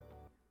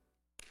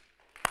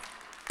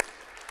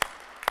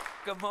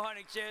Good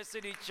morning, Chair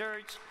City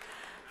Church.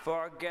 For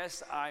our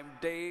guests, I'm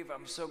Dave.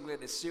 I'm so glad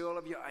to see all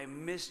of you. I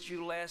missed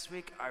you last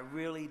week. I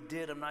really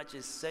did. I'm not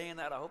just saying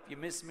that. I hope you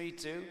missed me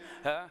too.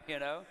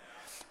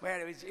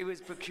 Man, it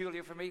was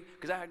peculiar for me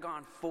because I had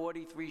gone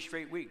 43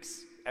 straight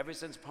weeks. Ever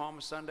since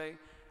Palm Sunday,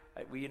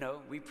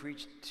 we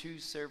preached 2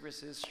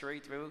 services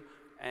straight through,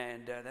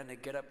 and then they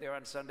get up there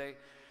on Sunday.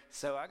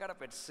 So I got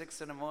up at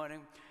 6 in the morning,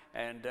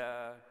 and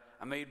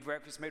I made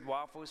breakfast, made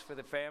waffles for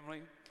the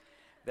family.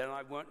 Then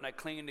I went and I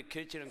cleaned the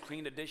kitchen and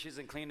cleaned the dishes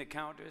and cleaned the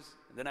counters.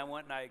 Then I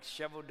went and I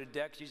shoveled the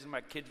decks. Usually my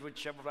kids would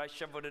shovel, I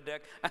shoveled the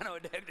deck. I know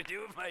what the heck to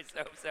do with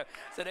myself,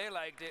 so they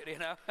liked it,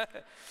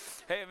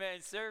 Hey man,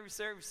 serve,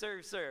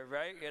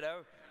 right,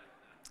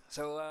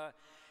 So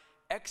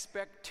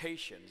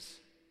expectations,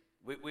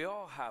 we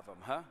all have them,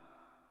 huh?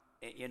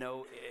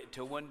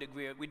 To one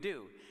degree we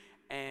do.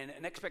 And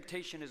an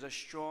expectation is a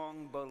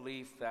strong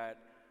belief that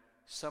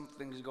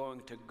something's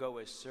going to go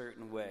a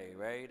certain way,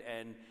 right?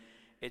 And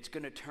it's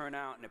going to turn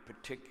out in a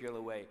particular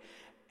way.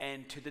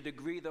 And to the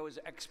degree those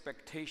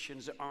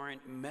expectations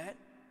aren't met,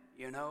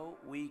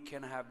 we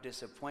can have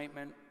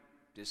disappointment,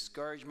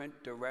 discouragement,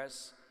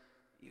 duress,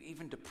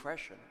 even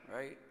depression,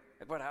 right?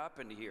 Like what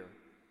happened here.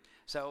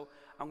 So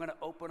I'm going to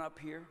open up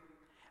here.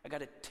 I got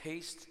to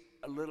taste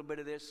a little bit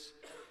of this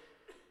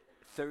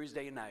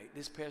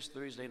this past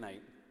Thursday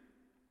night.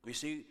 You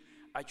see,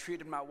 I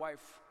treated my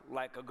wife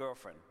like a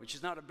girlfriend, which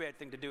is not a bad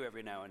thing to do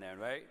every now and then,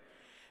 right?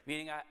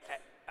 Meaning at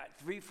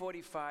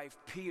 3:45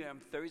 p.m.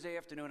 Thursday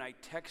afternoon, I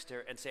text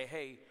her and say,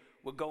 hey,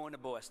 we're going to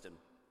Boston.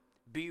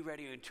 Be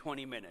ready in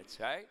 20 minutes,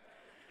 right?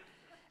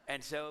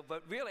 And so,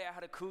 but really I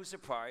had a cool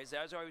surprise.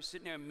 As I was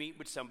sitting there meeting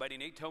with somebody,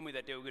 and they told me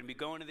that they were going to be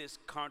going to this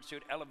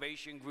concert,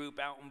 Elevation Group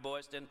out in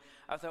Boston.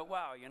 I thought,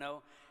 wow,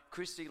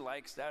 Christy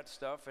likes that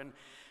stuff, and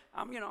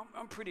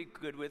I'm pretty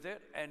good with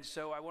it. And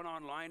so I went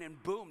online,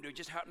 and boom, there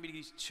just happened to be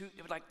these 2,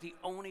 it was like the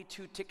only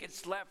 2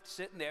 tickets left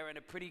sitting there in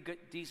a pretty good,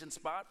 decent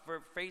spot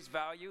for face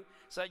value.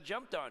 So I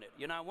jumped on it,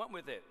 I went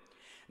with it.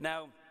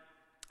 Now,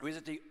 it was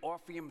at the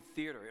Orpheum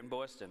Theater in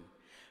Boston.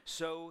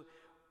 So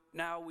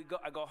now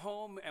I go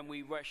home and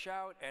we rush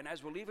out, and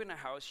as we're leaving the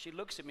house, she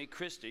looks at me,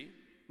 Christy,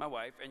 my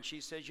wife, and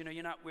she says,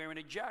 you're not wearing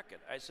a jacket.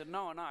 I said,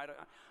 no, I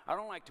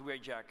don't like to wear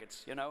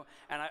jackets, and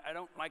I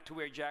don't like to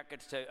wear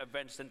jackets to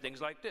events and things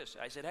like this.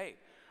 I said, hey,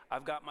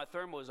 I've got my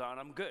thermals on,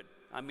 I'm good.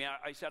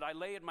 I said, I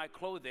layered my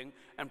clothing,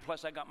 and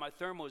plus I got my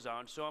thermals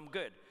on, so I'm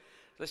good.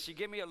 So she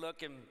gave me a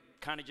look and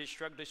kind of just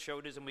shrugged her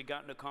shoulders, and we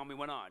got in the car and we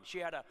went on. She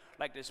had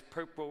this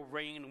purple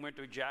rain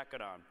winter jacket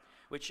on,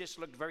 which just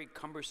looked very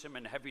cumbersome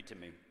and heavy to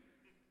me.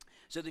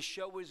 So the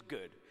show was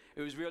good.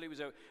 It was really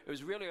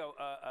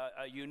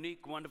a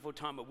unique, wonderful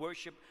time of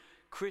worship.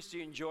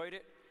 Christy enjoyed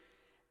it,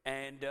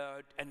 and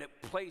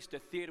the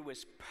theater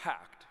was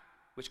packed,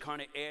 which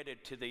kind of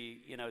added to the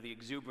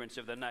exuberance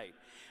of the night.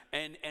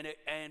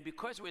 And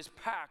because it was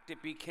packed,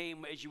 it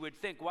became, as you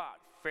would think,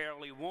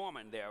 fairly warm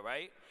in there,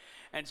 right?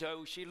 And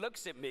so she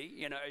looks at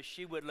me, as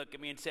she would look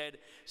at me, and said,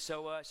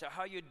 so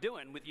how you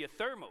doing with your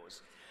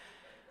thermals?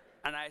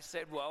 And I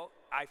said, well,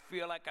 I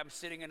feel like I'm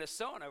sitting in a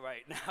sauna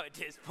right now at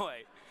this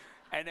point.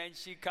 And then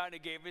she kind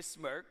of gave a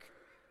smirk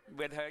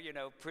with her,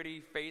 pretty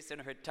face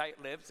and her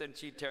tight lips, and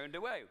she turned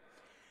away.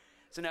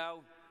 So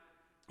now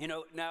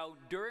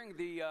during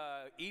the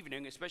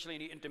evening, especially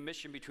in the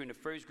intermission between the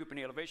first group and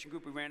the Elevation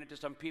Group, we ran into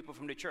some people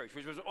from the church,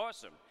 which was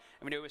awesome.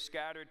 They were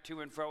scattered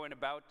to and fro and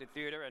about the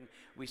theater, and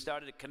we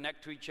started to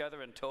connect to each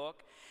other and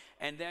talk.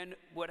 And then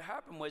what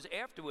happened was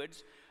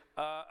afterwards,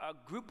 a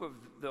group of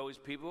those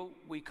people,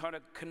 we kind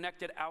of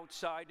connected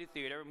outside the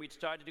theater, and we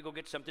decided to go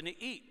get something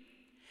to eat.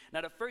 Now,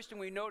 the first thing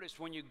we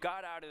noticed when you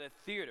got out of the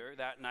theater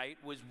that night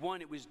was,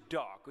 1, it was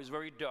dark. It was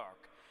very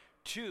dark.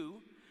 2,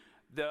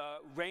 the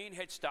rain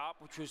had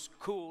stopped, which was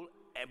cool.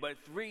 But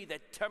 3, the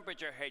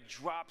temperature had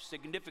dropped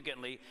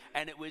significantly,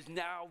 and it was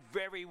now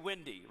very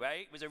windy,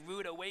 right? It was a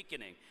rude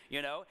awakening,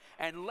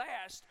 And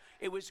last,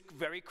 it was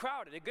very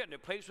crowded. Again, the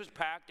place was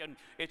packed, and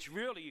it's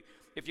really,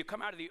 if you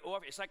come out of the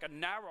office, it's like a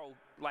narrow,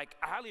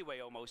 alleyway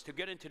almost to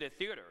get into the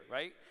theater,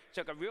 right? It's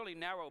like a really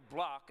narrow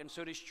block, and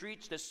so the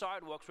streets, the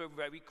sidewalks were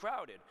very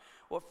crowded,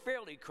 or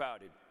fairly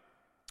crowded.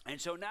 And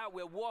so now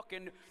we're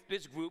walking,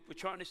 this group, we're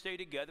trying to stay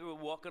together, we're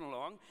walking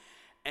along,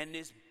 and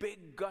this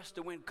big gust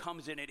of wind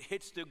comes in, it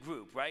hits the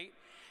group, right?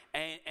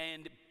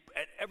 And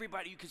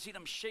everybody, you can see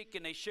them shake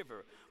and they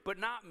shiver. But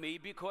not me,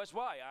 because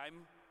why?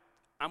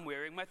 I'm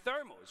wearing my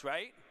thermals,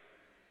 right?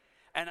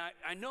 And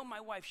I know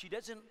my wife, she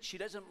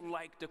doesn't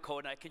like the cold,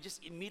 and I can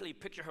just immediately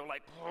picture her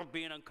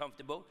being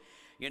uncomfortable,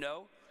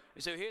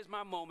 So here's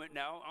my moment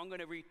now. I'm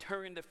going to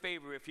return the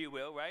favor, if you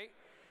will, right?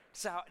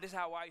 This is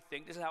how I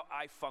think. This is how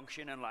I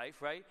function in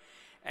life, right?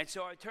 And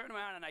so I turn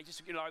around and I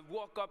just, I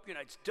walk up,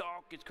 it's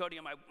dark, it's cold,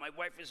 my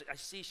wife I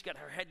see she's got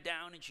her head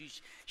down and she's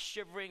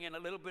shivering and a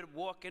little bit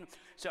walking.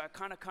 So I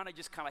kind of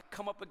just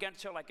come up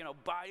against her,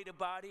 body to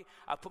body.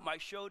 I put my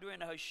shoulder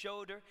into her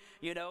shoulder,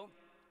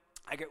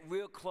 I get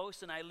real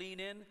close and I lean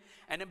in.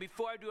 And then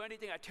before I do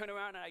anything, I turn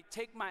around and I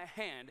take my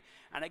hand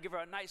and I give her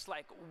a nice,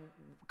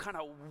 kind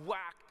of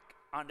whack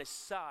on the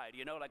side,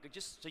 you know, like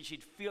just so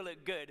she'd feel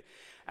it good.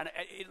 And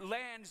it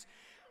lands,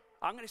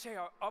 I'm going to say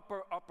her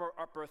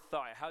upper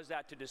thigh. How's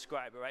that to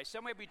describe it, right?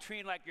 Somewhere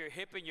between like your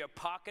hip and your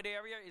pocket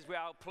area is where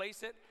I'll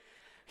place it,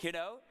 you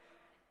know.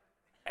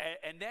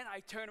 And then I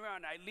turn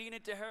around, I lean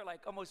into her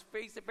like almost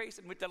face to face,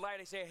 and with the light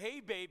I say,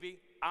 hey, baby,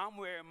 I'm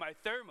wearing my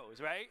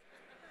thermals, right?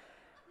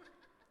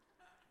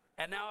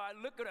 And now I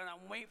look at her and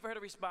I'm waiting for her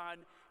to respond,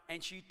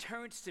 and she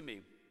turns to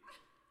me.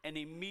 And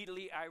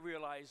immediately I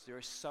realize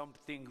there's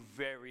something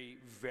very,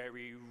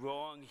 very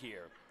wrong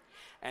here.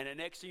 And the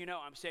next thing you know,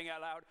 I'm saying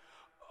out loud,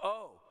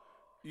 oh,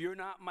 you're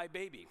not my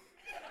baby.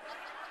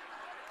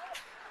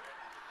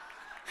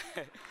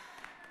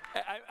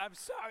 I'm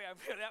sorry,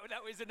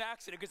 that was an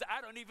accident, because I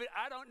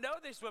don't know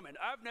this woman.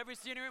 I've never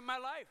seen her in my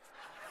life.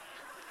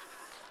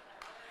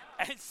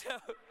 And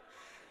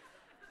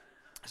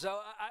so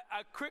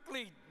I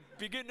quickly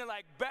begin to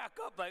like back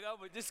up, like, oh,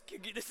 but this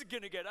is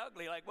gonna get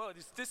ugly. Like, whoa,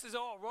 this is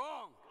all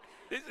wrong.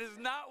 This is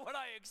not what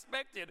I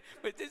expected.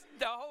 But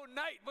the whole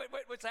night,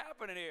 what's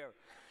happening here?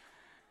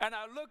 And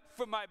I look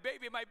for my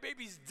baby. My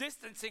baby's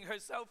distancing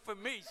herself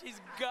from me. She's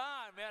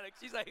gone, man. Like,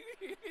 she's like,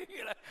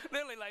 you know,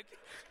 literally like,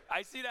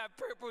 I see that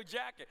purple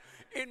jacket.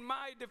 In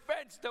my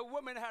defense, the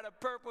woman had a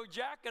purple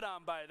jacket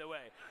on, by the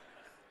way.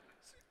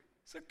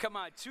 So come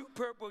on, 2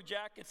 purple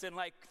jackets and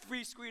like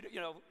 3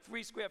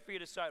 square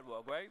feet of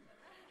sidewalk, right?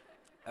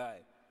 All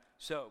right.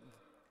 So,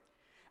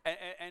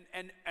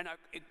 and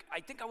I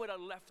think I would have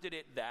left it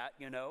at that,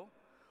 you know.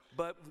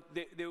 But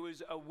there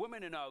was a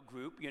woman in our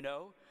group, you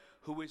know,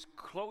 who was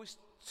close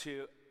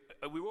to,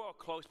 we were all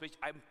close, but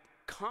I'm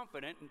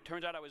confident, and it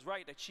turns out I was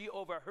right, that she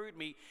overheard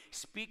me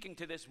speaking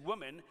to this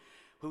woman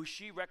who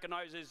she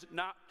recognizes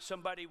not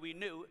somebody we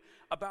knew,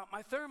 about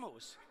my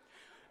thermals.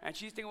 And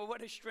she's thinking, well,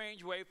 what a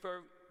strange way for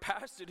a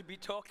pastor to be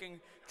talking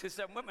to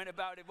some woman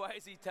about it. Why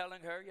is he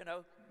telling her, you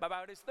know,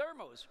 about his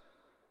thermals?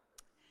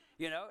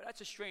 You know,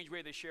 that's a strange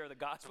way to share the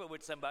gospel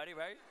with somebody,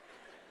 right?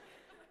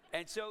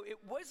 And so it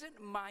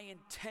wasn't my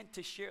intent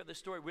to share the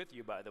story with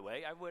you, by the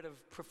way. I would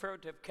have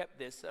preferred to have kept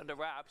this under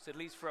wraps, at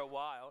least for a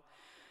while.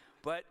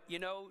 But, you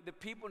know, the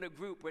people in the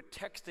group were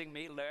texting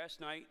me last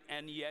night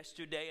and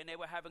yesterday, and they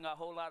were having a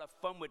whole lot of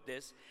fun with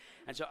this.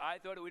 And so I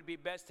thought it would be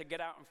best to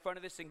get out in front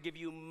of this and give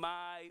you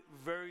my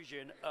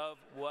version of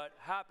what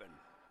happened.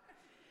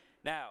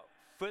 Now,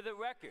 for the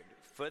record,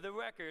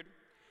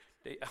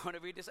 I want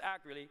to read this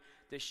accurately.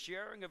 The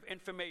sharing of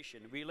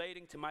information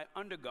relating to my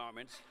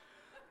undergarments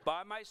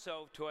by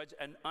myself towards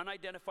an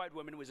unidentified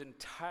woman was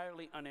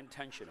entirely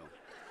unintentional.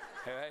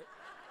 All right?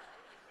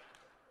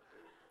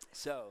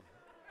 So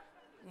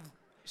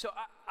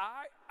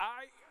I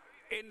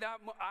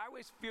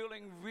was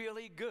feeling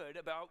really good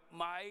about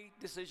my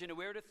decision to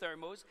wear the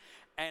thermals,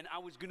 and I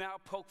was gonna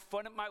poke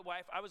fun at my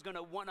wife. I was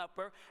gonna one-up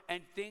her,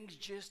 and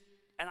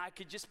I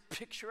could just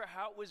picture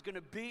how it was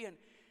gonna be, and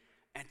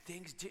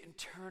things didn't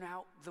turn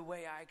out the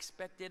way I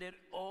expected at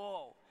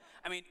all.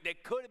 I mean,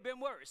 it could have been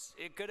worse.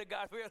 It could have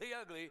got really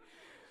ugly,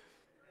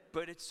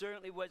 but it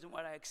certainly wasn't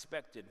what I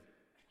expected.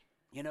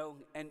 You know,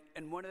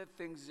 and one of the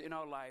things in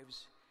our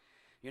lives,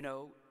 you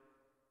know,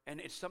 and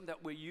it's something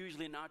that we're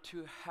usually not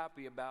too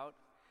happy about,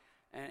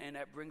 and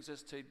that brings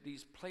us to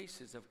these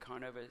places of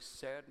kind of a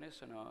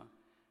sadness and a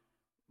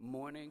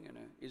mourning,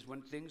 is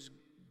when things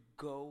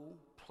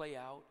play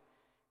out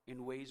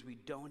in ways we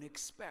don't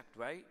expect,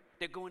 right?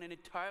 They're going an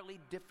entirely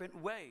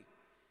different way.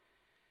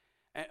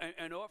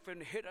 And often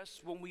hit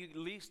us when we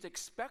least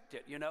expect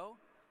it, you know?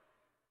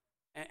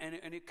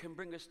 And it can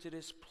bring us to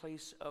this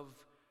place of,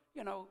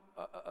 you know,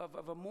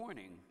 of a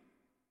mourning.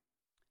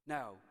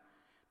 Now,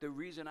 the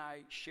reason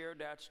I shared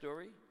that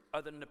story,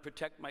 other than to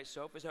protect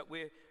myself, is that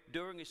we're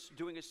doing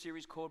a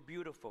series called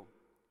Beautiful.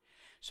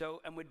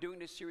 So, and we're doing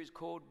this series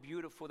called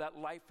Beautiful, that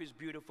life is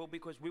beautiful,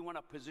 because we want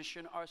to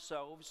position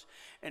ourselves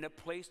in a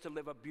place to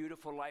live a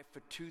beautiful life for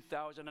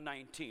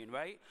 2019,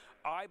 right?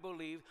 I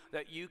believe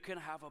that you can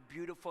have a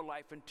beautiful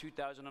life in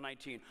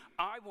 2019.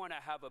 I want to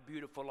have a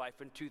beautiful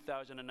life in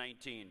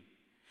 2019.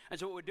 And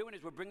so what we're doing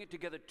is we're bringing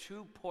together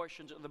 2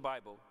 portions of the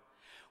Bible.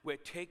 We're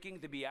taking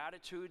the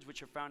Beatitudes,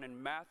 which are found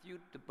in Matthew,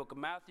 the book of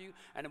Matthew,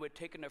 and then we're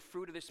taking the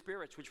fruit of the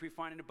spirits, which we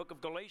find in the book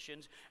of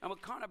Galatians, and we're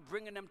kind of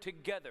bringing them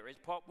together as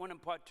part 1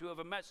 and part 2 of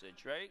a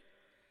message, right?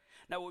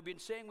 Now, what we've been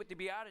saying with the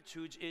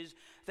Beatitudes is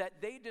that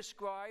they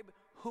describe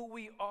who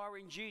we are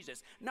in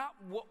Jesus, not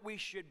what we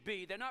should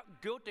be. They're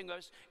not guilting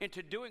us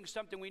into doing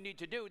something we need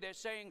to do. They're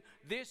saying,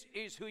 this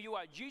is who you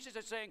are. Jesus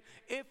is saying,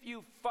 if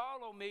you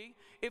follow me,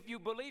 if you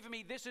believe in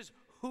me, this is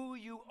who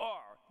you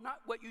are. Not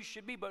what you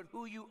should be, but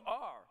who you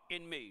are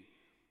in me.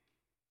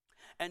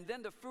 And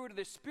then the fruit of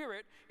the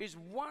Spirit is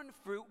 1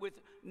 fruit with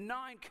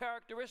 9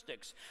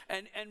 characteristics.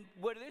 And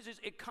what it is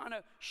it kind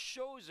of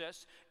shows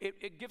us,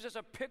 it gives us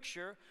a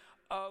picture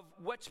of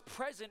what's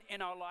present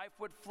in our life,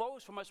 what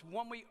flows from us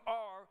when we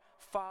are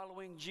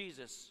following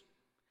Jesus.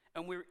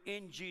 And we're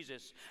in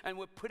Jesus. And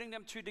we're putting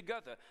them 2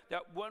 together,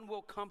 that one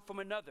will come from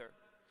another.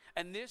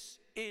 And this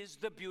is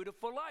the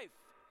beautiful life.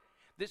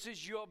 This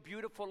is your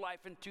beautiful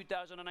life in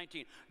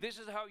 2019. This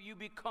is how you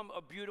become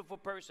a beautiful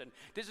person.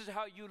 This is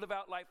how you live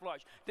out life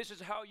large. This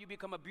is how you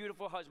become a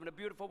beautiful husband, a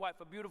beautiful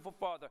wife, a beautiful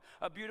father,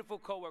 a beautiful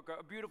coworker,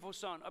 a beautiful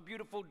son, a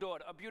beautiful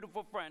daughter, a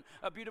beautiful friend,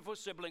 a beautiful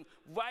sibling,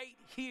 right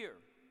here.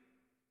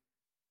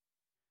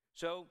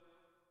 So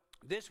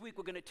this week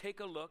we're going to take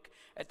a look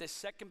at the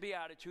second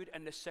beatitude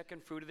and the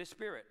second fruit of the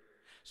Spirit.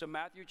 So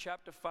Matthew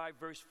chapter 5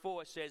 verse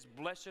 4 says,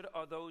 "Blessed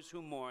are those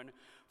who mourn,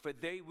 for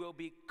they will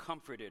be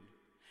comforted."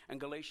 And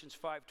Galatians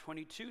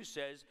 5:22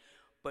 says,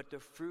 "But the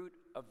fruit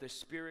of the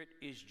Spirit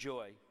is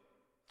joy."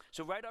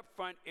 So right up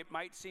front, it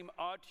might seem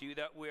odd to you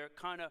that we're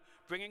kind of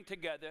bringing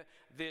together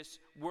this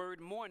word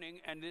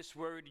mourning and this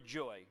word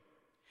joy.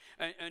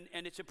 And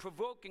it's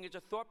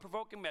a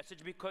thought-provoking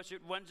message because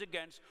it runs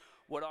against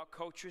what our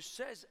culture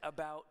says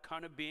about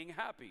kind of being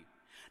happy.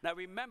 Now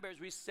remember,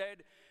 as we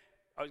said,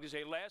 I was going to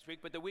say last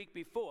week, but the week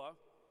before,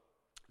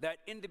 that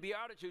in the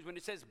Beatitudes, when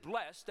it says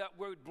blessed, that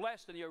word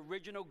blessed in the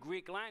original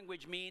Greek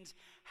language means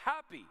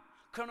happy,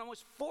 kind of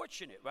almost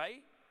fortunate,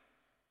 right?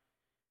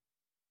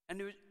 And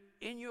there is,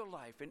 in your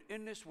life and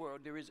in this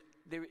world, there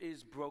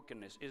is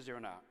brokenness, is there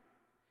not?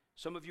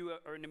 Some of you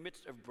are in the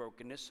midst of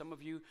brokenness. Some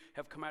of you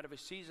have come out of a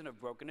season of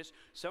brokenness.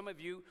 Some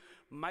of you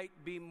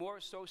might be more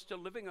so still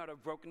living out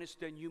of brokenness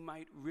than you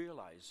might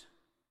realize.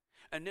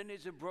 And then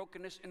there's a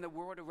brokenness in the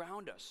world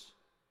around us.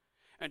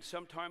 And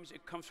sometimes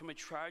it comes from a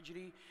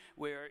tragedy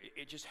where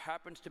it just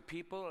happens to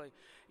people,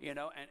 you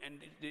know,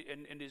 and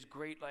there's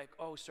great, like,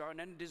 oh, sorry. And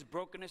then there's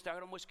brokenness that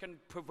almost can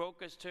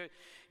provoke us to,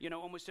 you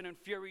know, almost an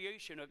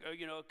infuriation, or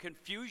you know,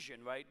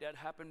 confusion, right? That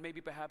happened maybe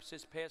perhaps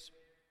this past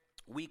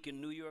week in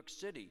New York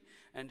City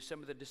and some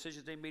of the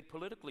decisions they made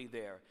politically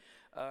there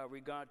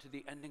regard to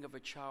the ending of a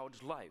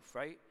child's life,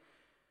 right?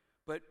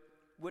 But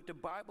what the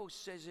Bible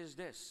says is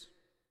this.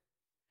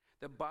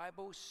 The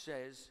Bible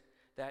says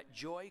that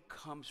joy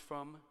comes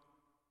from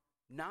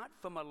not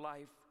from a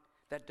life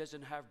that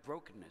doesn't have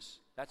brokenness.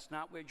 That's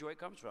not where joy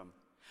comes from.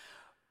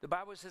 The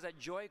Bible says that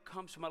joy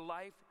comes from a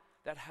life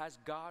that has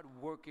God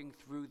working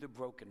through the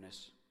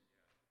brokenness.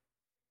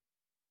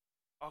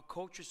 Our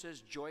culture says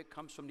joy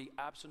comes from the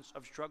absence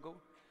of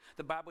struggle.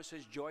 The Bible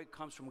says joy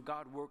comes from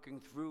God working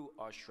through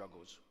our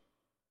struggles.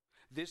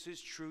 This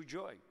is true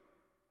joy.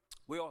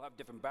 We all have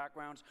different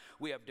backgrounds.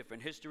 We have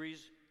different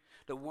histories.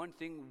 The one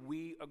thing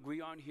we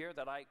agree on here,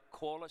 that I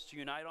call us to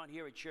unite on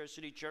here at Cherry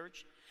City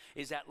Church,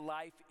 is that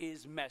life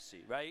is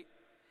messy, right?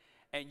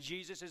 And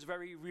Jesus is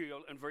very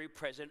real and very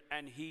present,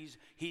 and he's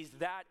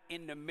that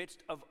in the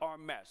midst of our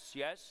mess,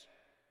 yes?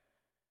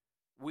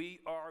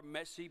 We are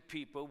messy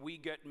people. We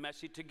get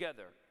messy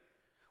together.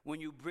 When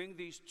you bring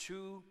these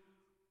two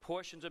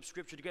portions of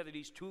Scripture together,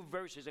 these two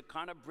verses, it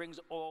kind of brings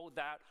all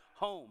that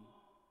home.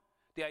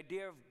 The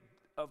idea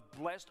of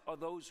blessed are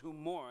those who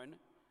mourn,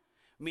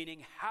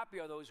 meaning happy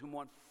are those who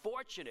mourn.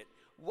 Fortunate,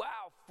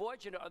 wow,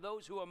 fortunate are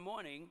those who are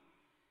mourning.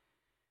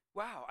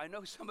 Wow, I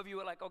know some of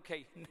you are like,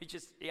 okay,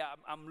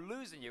 I'm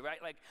losing you,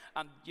 right? Like,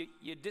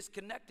 you're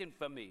disconnecting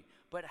from me.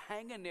 But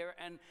hang in there,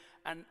 and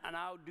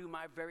I'll do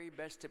my very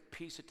best to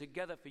piece it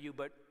together for you.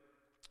 But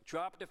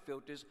drop the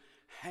filters,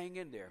 hang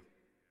in there.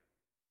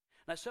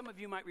 Now, some of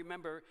you might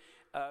remember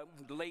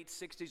the late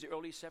 60s,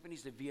 early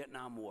 70s, the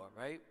Vietnam War,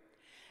 right?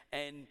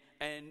 And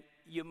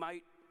you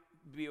might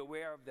be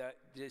aware of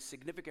the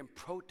significant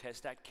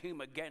protests that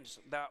came against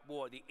that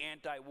war, the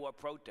anti-war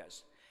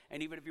protests.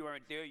 And even if you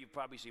weren't there, you've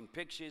probably seen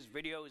pictures,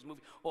 videos,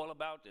 movies, all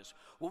about this.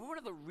 Well, one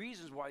of the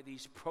reasons why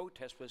these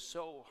protests were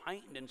so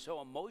heightened and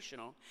so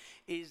emotional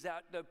is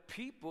that the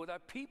people,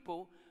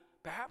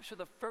 perhaps for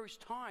the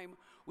first time,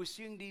 were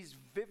seeing these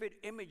vivid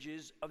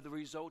images of the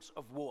results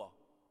of war.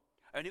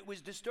 And it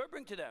was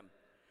disturbing to them.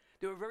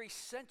 They were very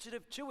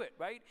sensitive to it,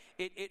 right?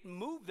 It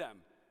moved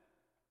them.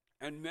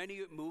 And many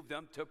it moved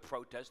them to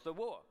protest the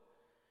war.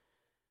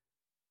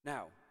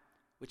 Now,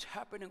 what's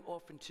happening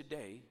often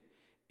today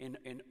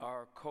in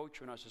our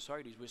culture and our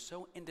societies, we're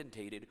so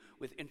inundated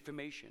with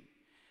information.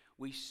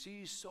 We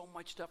see so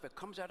much stuff. It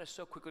comes at us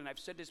so quickly. And I've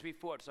said this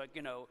before. It's like,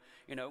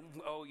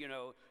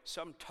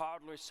 some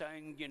toddler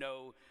sang,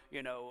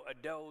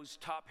 Adele's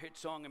top hit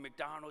song in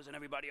McDonald's, and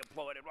everybody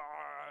applauded.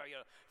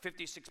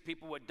 56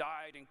 people were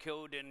died and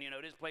killed in,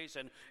 this place,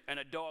 and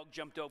a dog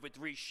jumped over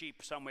 3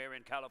 sheep somewhere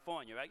in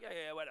California, right?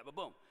 Yeah, whatever,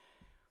 boom.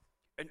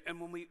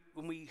 And when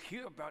we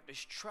hear about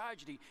this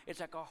tragedy, it's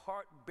like our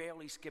heart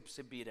barely skips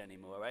a beat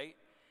anymore, right?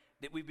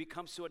 That we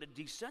become sort of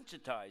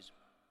desensitized.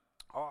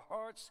 Our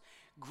hearts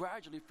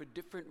gradually, for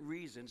different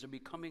reasons, are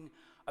becoming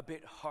a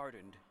bit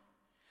hardened.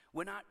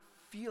 We're not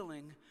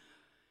feeling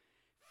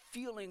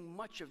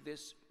much of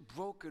this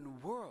broken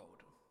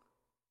world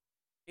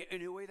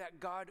in a way that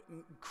God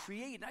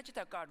created, not just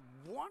that God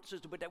wants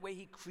us to, but that way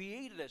He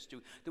created us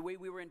to, the way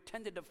we were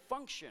intended to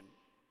function.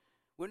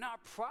 We're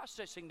not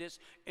processing this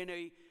in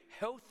a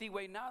healthy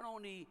way, not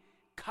only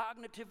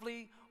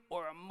cognitively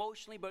or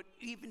emotionally, but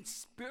even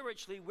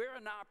spiritually. We're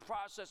not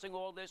processing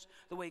all this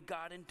the way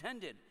God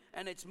intended.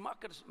 And it's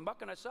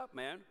mucking us up,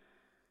 man.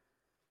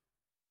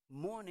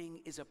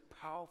 Mourning is a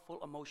powerful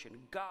emotion.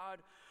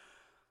 God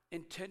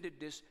intended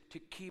this to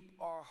keep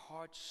our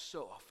hearts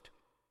soft.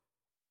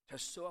 to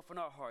soften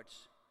our hearts.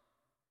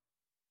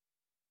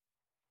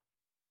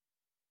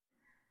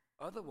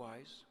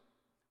 Otherwise,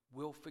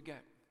 we'll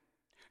forget.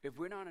 If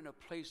we're not in a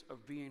place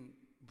of being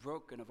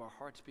broken, of our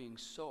hearts being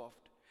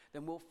soft,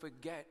 then we'll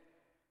forget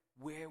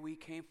where we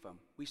came from.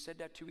 We said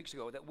that 2 weeks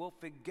ago, that we'll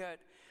forget,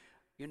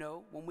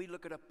 when we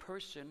look at a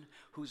person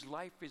whose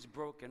life is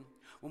broken,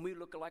 when we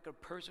look at like a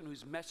person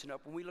who's messing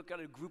up, when we look at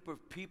a group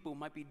of people who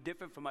might be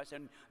different from us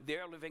and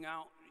they're living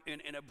out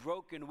in a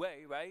broken way,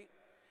 right?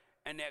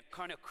 And they're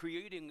kind of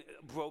creating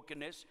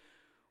brokenness,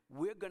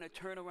 we're going to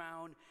turn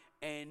around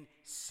and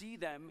see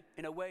them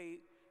in a way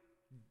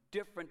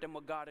different than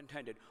what God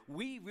intended.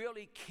 We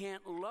really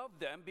can't love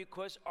them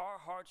because our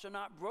hearts are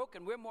not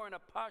broken. We're more in a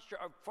posture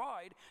of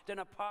pride than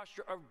a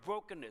posture of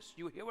brokenness.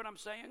 You hear what I'm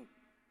saying?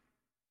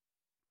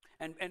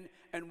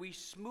 And we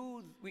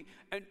smooth,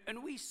 like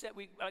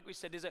we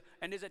said,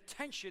 there's a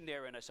tension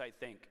there in us, I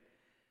think.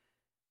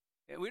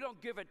 We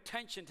don't give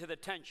attention to the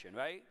tension,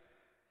 right?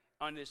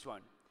 On this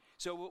one.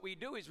 So what we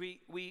do is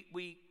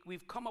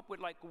we've come up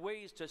with like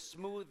ways to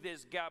smooth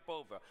this gap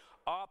over.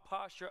 Our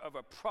posture of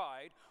a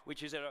pride,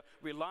 which is a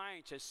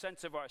reliance, a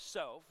sense of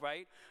ourself,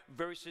 right?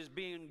 Versus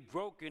being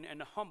broken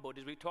and humbled,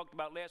 as we talked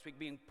about last week,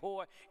 being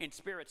poor in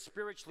spirit,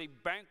 spiritually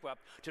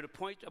bankrupt, to the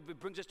point of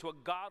it brings us to a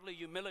godly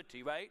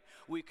humility, right?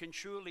 We can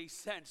truly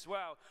sense,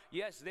 wow,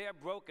 yes, they're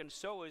broken,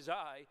 so is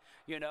I,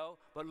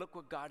 but look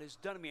what God has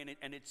done to me,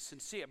 and it's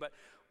sincere. But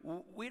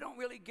we don't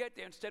really get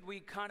there. Instead, we're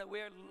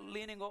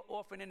leaning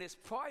often in this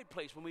pride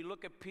place when we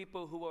look at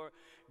people who are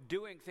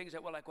doing things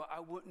that we're like, well, I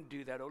wouldn't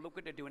do that, or look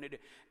what they're doing.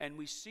 And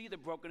we see the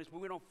brokenness, but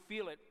we don't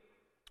feel it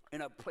in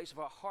a place of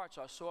our hearts,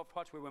 our soft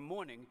hearts, where we're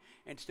mourning.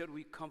 Instead,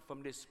 we come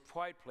from this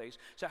pride place.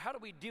 So how do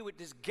we deal with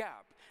this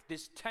gap,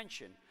 this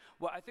tension?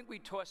 Well, I think we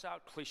toss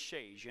out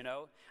cliches, And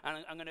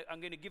I'm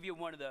gonna give you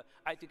one of the,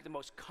 I think, the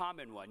most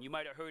common one. You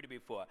might have heard it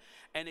before.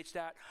 And it's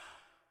that,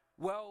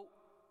 well,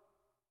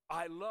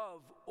 I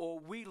love, or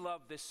we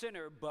love the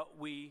sinner, but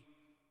we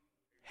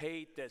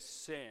hate the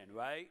sin,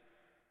 right?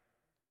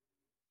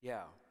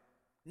 Yeah.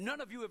 None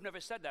of you have never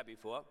said that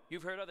before.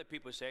 You've heard other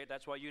people say it.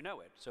 That's why you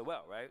know it so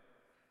well, right?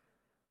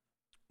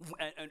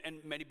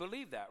 And many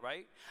believe that,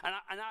 right? And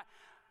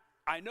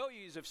I know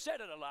you have said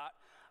it a lot,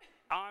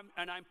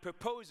 and I'm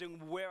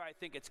proposing where I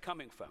think it's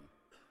coming from.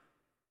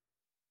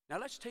 Now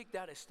let's take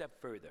that a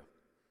step further.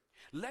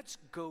 Let's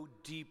go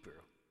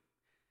deeper.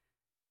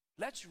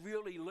 Let's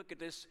really look at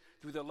this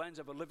through the lens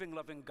of a living,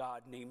 loving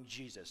God named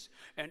Jesus.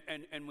 And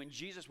when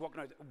Jesus walked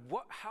on earth,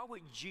 how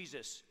would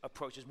Jesus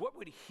approach this? What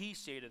would he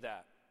say to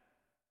that?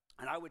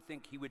 And I would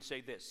think he would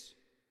say this: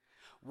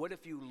 what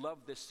if you love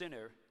the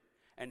sinner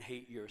and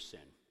hate your sin?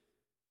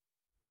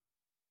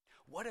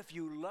 What if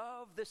you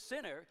love the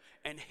sinner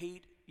and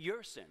hate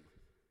your sin?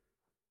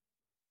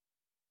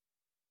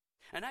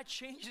 And that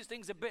changes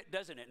things a bit,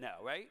 doesn't it now,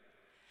 right?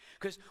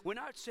 Because we're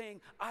not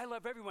saying, I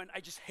love everyone, I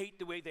just hate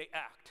the way they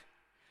act.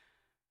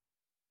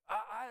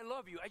 I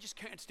love you, I just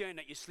can't stand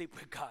that you sleep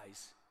with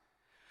guys.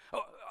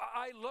 Oh,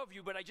 I love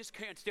you, but I just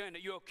can't stand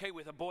that you're okay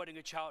with aborting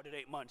a child at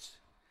 8 months.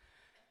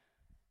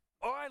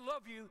 Or I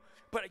love you,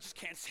 but I just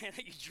can't stand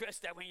that you dress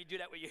that when you do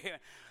that with your hair.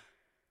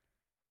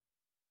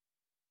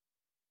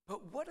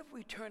 But what if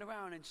we turn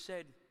around and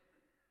said,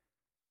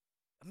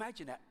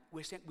 imagine that,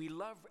 we're saying we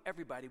love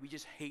everybody, we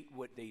just hate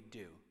what they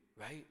do,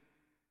 right?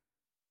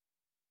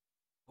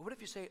 But what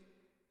if you say,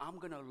 I'm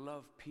going to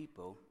love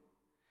people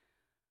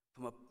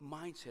from a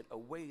mindset, a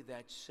way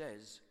that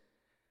says,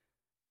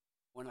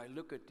 when I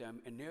look at them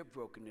and their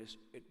brokenness,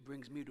 it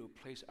brings me to a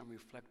place I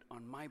reflect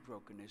on my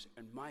brokenness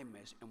and my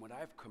mess and what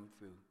I've come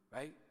through,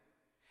 right?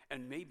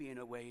 And maybe in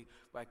a way,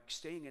 by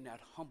staying in that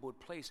humbled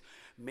place,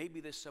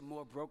 maybe there's some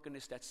more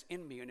brokenness that's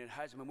in me and it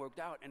hasn't been worked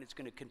out, and it's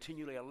going to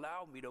continually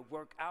allow me to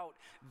work out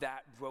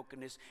that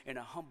brokenness in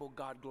a humble,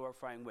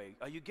 God-glorifying way.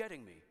 Are you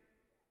getting me?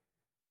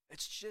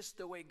 It's just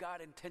the way God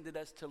intended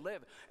us to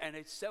live, and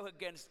it's so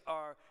against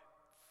our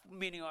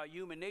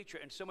human nature,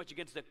 and so much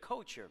against the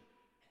culture,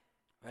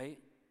 right?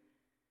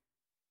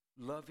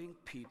 Loving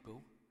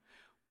people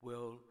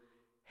will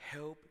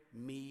help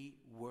me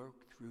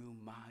work through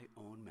my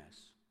own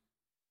mess.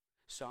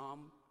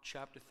 Psalm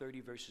chapter 30,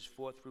 verses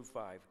 4 through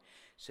 5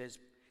 says,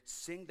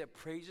 sing the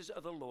praises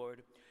of the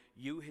Lord,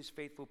 you his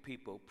faithful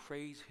people,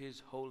 praise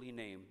his holy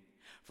name.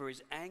 For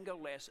his anger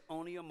lasts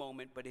only a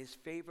moment, but his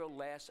favor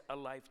lasts a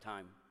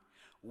lifetime.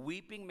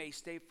 Weeping may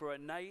stay for a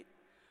night,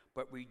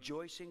 but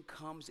rejoicing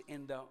comes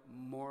in the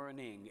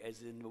morning,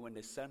 as in when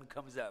the sun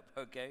comes up,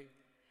 okay?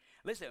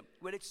 Listen,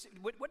 what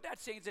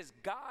that's saying is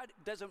God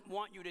doesn't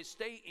want you to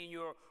stay in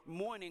your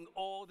mourning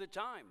all the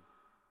time.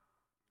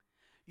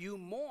 You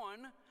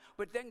mourn,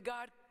 but then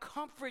God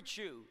comforts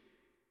you,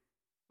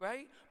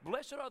 right?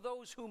 Blessed are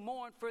those who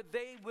mourn, for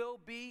they will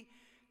be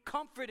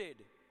comforted.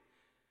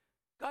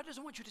 God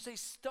doesn't want you to stay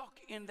stuck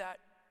in that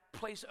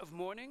place of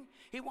mourning.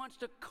 He wants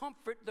to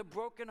comfort the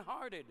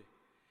brokenhearted.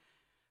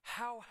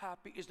 How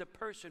happy is the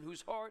person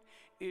whose heart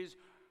is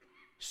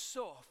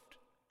soft,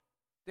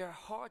 Their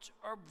hearts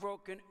are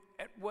broken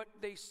at what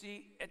they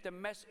see, at the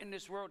mess in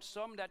this world.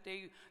 Some that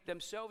they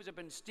themselves have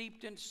been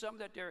steeped in, some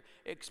that they're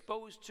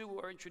exposed to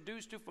or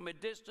introduced to from a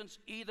distance.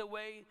 Either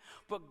way,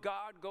 but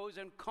God goes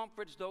and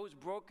comforts those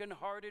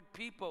broken-hearted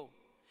people.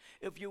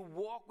 If you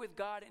walk with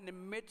God in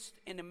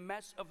the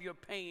mess of your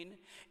pain,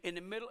 in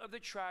the middle of the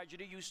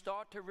tragedy, you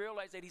start to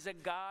realize that He's a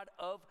God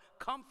of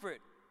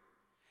comfort.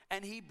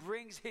 And He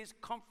brings His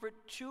comfort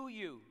to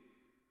you.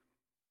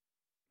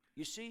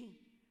 You see,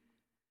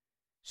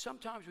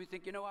 sometimes we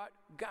think, you know what,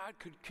 God,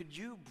 could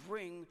you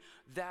bring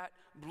that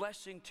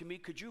blessing to me?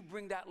 Could you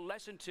bring that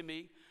lesson to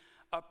me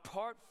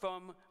apart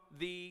from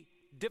the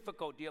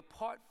difficulty,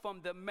 apart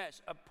from the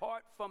mess,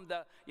 apart from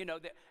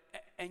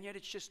and yet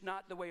it's just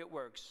not the way it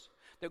works.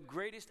 The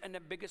greatest and the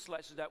biggest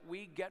lessons that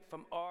we get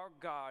from our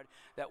God,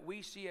 that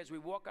we see as we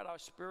walk out our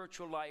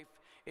spiritual life,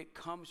 it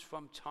comes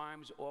from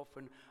times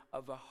often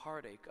of a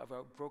heartache, of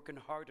a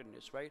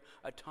brokenheartedness, right?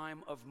 A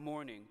time of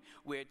mourning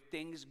where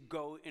things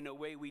go in a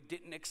way we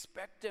didn't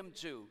expect them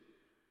to,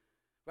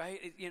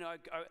 right?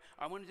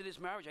 I went into this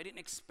marriage. I didn't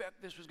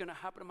expect this was going to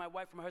happen to my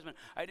wife or my husband.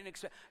 I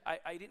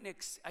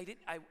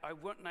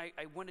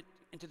went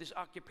into this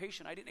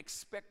occupation. I didn't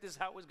expect this,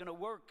 how it was going to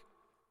work.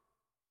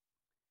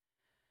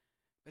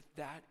 But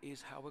that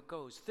is how it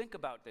goes. Think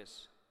about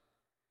this.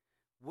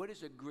 What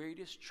is the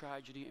greatest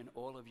tragedy in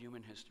all of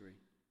human history?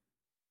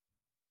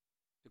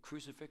 The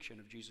crucifixion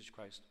of Jesus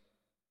Christ.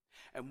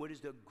 And what is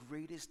the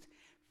greatest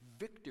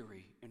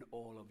victory in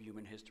all of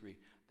human history?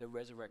 The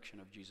resurrection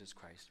of Jesus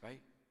Christ,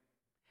 right?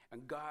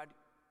 And God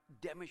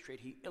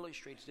He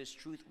illustrates this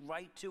truth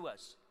right to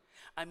us.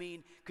 I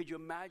mean, could you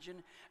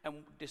imagine,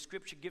 and the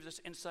scripture gives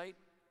us insight,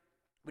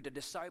 with the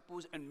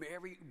disciples and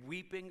Mary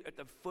weeping at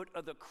the foot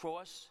of the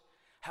cross,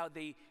 how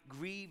they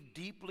grieved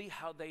deeply,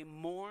 how they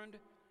mourned.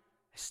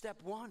 Step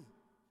one.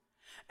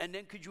 And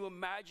then could you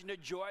imagine the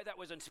joy that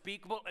was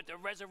unspeakable at the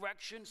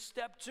resurrection?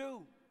 Step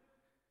two.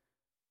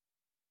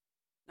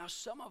 Now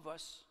some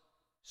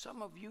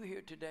of you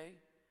here today,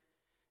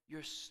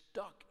 you're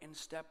stuck in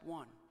step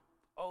one.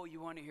 Oh, you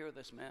want to hear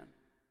this, man?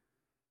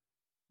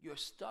 You're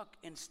stuck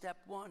in step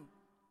one.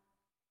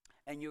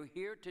 And you're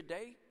here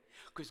today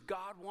because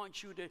God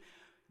wants you to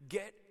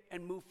get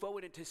and move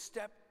forward into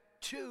step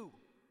two.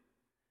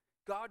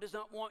 God does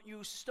not want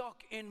you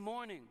stuck in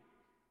mourning.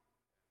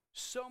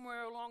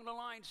 Somewhere along the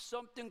line,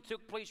 something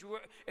took place. You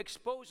were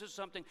exposed to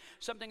something.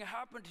 Something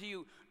happened to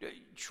you,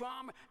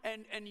 trauma,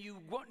 and you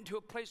went into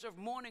a place of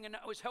mourning, and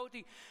that was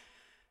healthy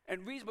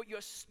and reasonable. But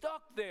you're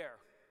stuck there.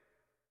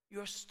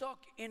 You're stuck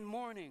in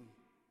mourning.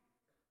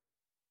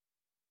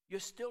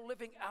 You're still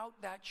living out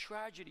that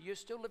tragedy. You're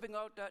still living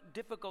out that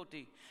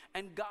difficulty.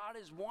 And God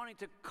is wanting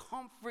to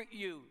comfort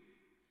you,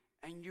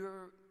 and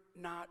you're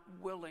not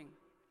willing.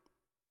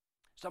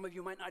 Some of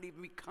you might not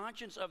even be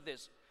conscious of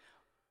this.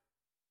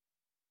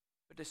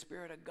 But the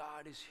Spirit of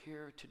God is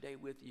here today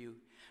with you,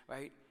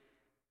 right?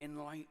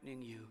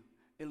 Enlightening you,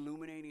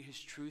 illuminating His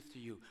truth to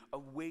you,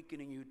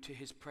 awakening you to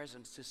His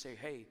presence to say,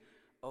 hey,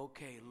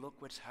 okay, look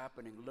what's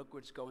happening. Look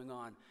what's going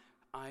on.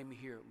 I'm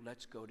here.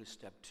 Let's go to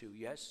step two.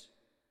 Yes?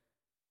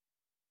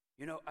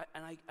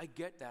 I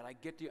get that. I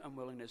get the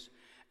unwillingness.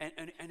 And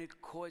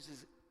it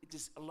causes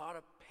just a lot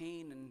of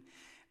pain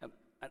and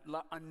a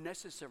lot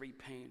unnecessary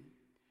pain,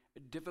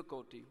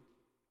 difficulty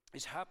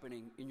is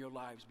happening in your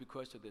lives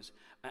because of this.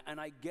 And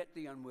I get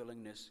the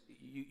unwillingness.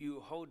 You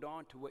hold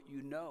on to what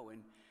you know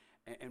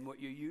and what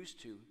you're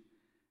used to.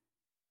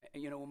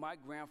 And when my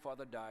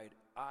grandfather died,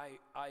 I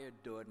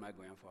adored my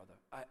grandfather.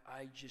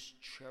 I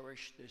just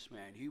cherished this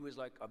man. He was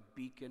like a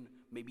beacon,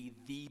 maybe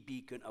the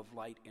beacon of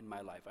light in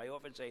my life. I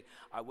often say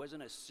I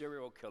wasn't a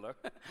serial killer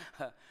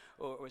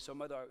or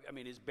some other,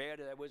 as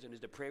bad as I was and as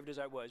depraved as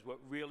I was, what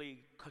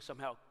really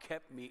somehow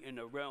kept me in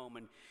a realm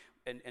and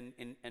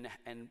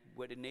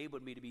what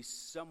enabled me to be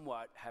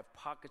somewhat have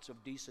pockets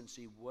of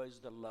decency was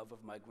the love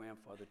of my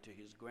grandfather to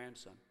his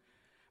grandson.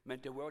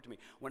 Meant the world to me.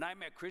 When I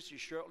met Christy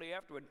shortly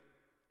afterward,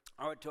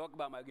 I would talk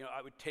about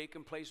I would take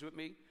him place with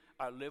me.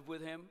 I lived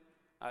with him.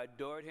 I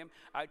adored him.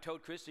 I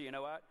told Christy, you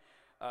know what?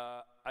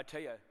 I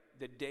tell you,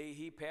 the day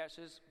he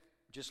passes,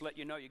 just let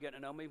you know, you're getting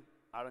to know me,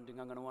 I don't think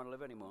I'm going to want to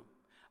live anymore.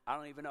 I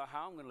don't even know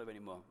how I'm going to live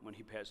anymore when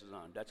he passes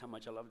on. That's how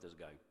much I love this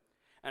guy.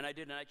 And I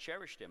did, and I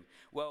cherished him.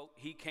 Well,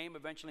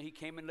 eventually he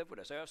came and lived with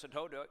us. I also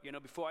told her,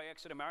 before I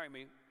asked her to marry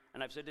me,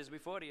 and I've said this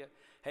before to you,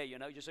 hey,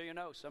 just so you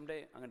know,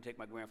 someday I'm going to take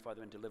my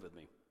grandfather in to live with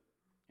me.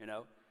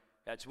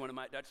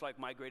 That's like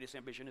my greatest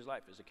ambition in his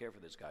life, is to care for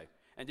this guy.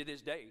 And to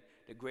this day,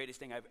 the greatest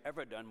thing I've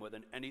ever done more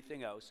than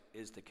anything else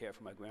is to care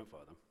for my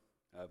grandfather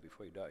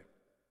before he died.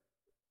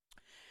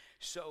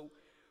 So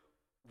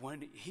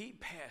when he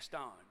passed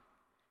on,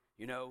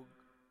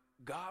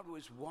 God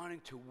was wanting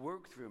to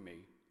work through me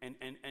and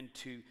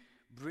to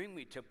bring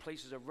me to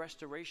places of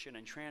restoration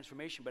and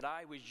transformation, but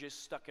I was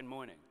just stuck in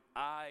mourning.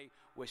 I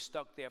was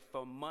stuck there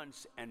for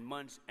months and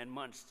months and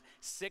months.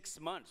 6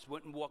 months,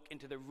 wouldn't walk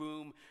into his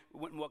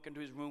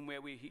room where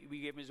we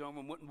gave him his own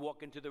room, wouldn't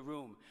walk into the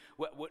room,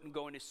 wouldn't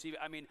go in to see.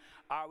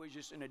 I was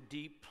just in a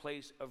deep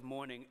place of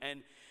mourning.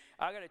 And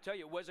I got to tell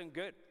you, it wasn't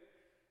good.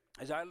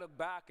 as I look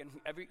back,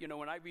 and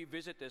when I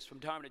revisit this from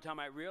time to time,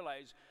 I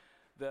realize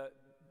the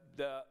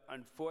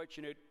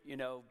unfortunate,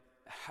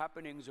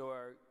 happenings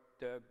or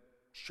the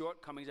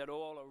shortcomings that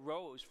all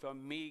arose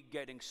from me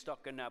getting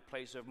stuck in that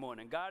place of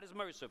mourning. God is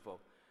merciful,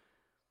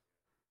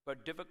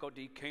 but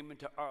difficulty came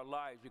into our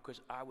lives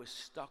because I was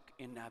stuck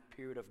in that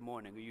period of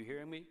mourning. Are you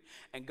hearing me?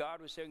 And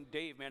God was saying,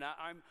 Dave, man,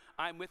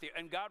 I'm with you.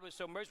 And God was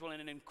so merciful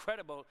and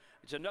incredible.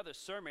 It's another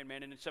sermon,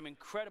 man, and in some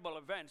incredible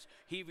events,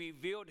 he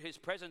revealed his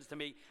presence to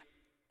me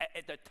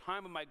at the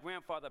time of my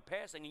grandfather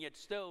passing, and yet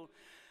still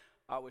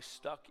I was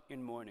stuck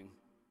in mourning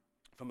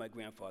for my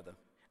grandfather.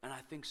 And I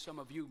think some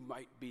of you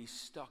might be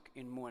stuck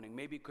in mourning,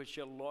 maybe because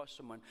you lost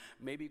someone,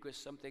 maybe because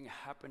something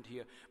happened to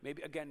you,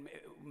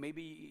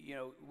 maybe,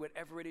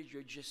 whatever it is,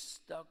 you're just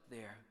stuck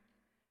there.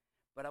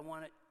 But I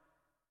want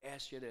to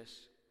ask you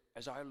this,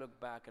 as I look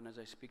back and as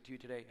I speak to you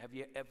today, have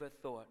you ever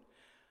thought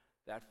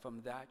that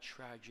from that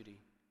tragedy,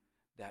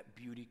 that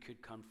beauty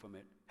could come from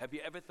it? Have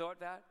you ever thought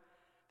that?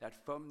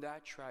 That from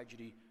that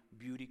tragedy,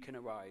 beauty can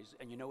arise.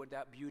 And you know what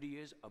that beauty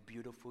is? A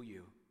beautiful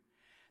you.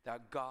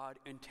 That God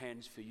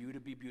intends for you to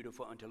be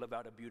beautiful and to live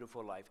out a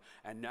beautiful life.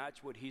 And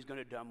that's what he's going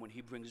to do when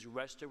he brings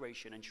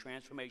restoration and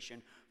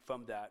transformation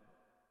from that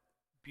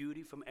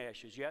beauty from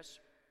ashes. Yes?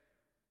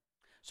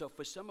 So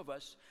for some of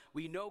us,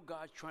 we know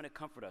God's trying to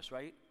comfort us,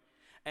 right?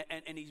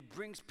 And he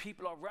brings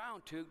people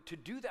around to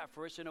do that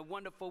for us in a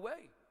wonderful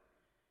way.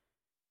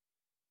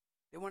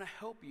 They want to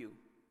help you.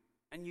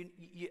 And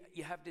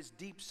you have this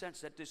deep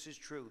sense that this is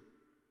true.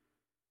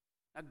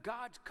 Now,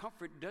 God's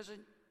comfort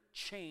doesn't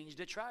change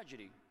the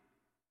tragedy.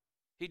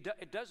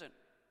 It doesn't.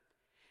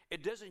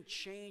 It doesn't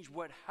change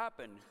what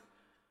happened.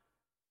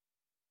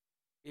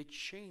 It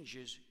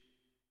changes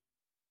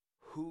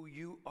who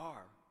you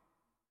are.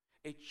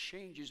 It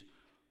changes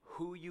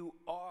who you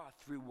are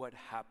through what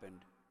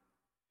happened.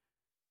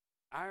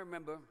 I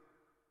remember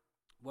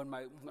when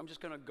I'm just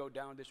going to go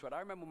down this road. I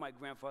remember when my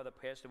grandfather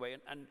passed away,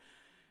 and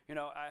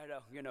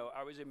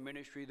I was in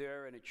ministry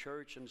there in a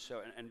church,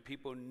 and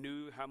people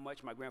knew how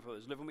much my grandfather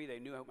was living with me. They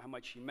knew how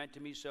much he meant to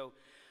me. So,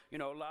 a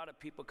lot of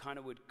people kind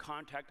of would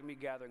contact me,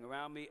 gathering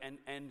around me,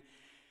 and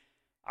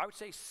I would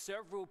say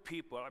several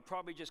people, I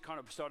probably just kind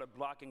of started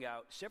blocking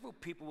out, several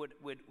people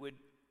would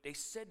they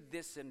said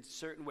this in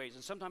certain ways,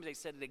 and sometimes they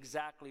said it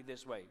exactly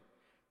this way: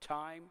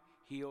 time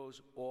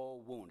heals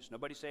all wounds.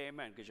 Nobody say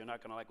amen, because you're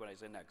not going to like what I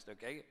say next,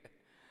 okay?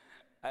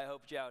 I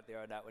helped you out there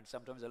on that one.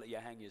 Sometimes I let you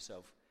hang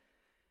yourself.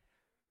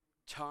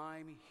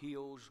 Time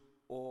heals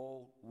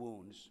all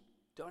wounds.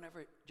 Don't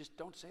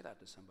say that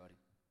to somebody.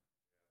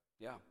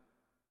 Yeah.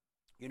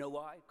 You know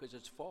why? Because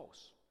it's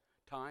false.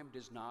 Time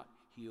does not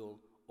heal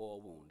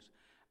all wounds.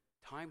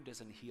 Time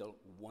doesn't heal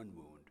one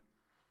wound.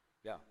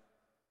 Yeah.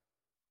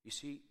 You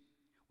see,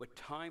 what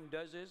time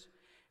does is,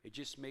 it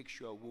just makes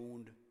your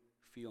wound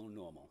feel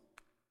normal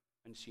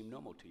and seem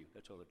normal to you.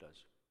 That's all it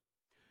does.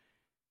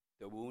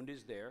 The wound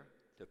is there,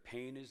 the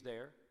pain is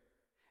there,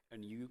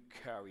 and you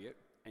carry it,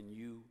 and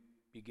you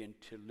begin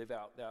to live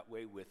out that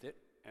way with it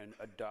and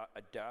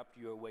adapt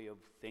your way of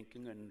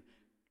thinking and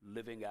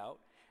living out,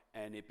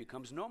 and it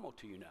becomes normal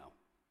to you now.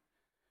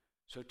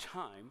 So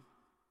time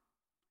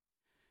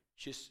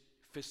just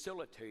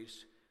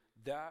facilitates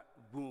that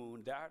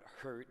wound, that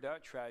hurt,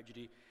 that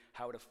tragedy,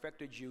 how it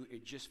affected you.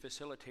 It just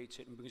facilitates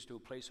it and brings it to a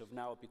place of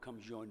now it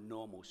becomes your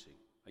normalcy.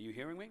 Are you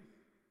hearing me?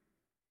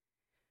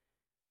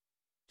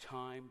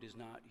 Time does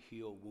not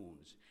heal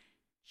wounds.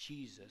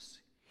 Jesus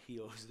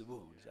heals the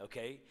wounds,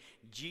 okay?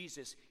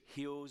 Jesus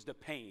heals the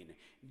pain.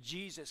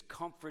 Jesus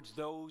comforts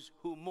those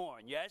who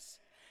mourn, yes?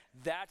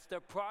 That's the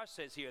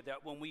process here,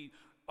 that when we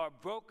are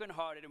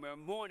brokenhearted and we're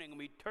mourning and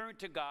we turn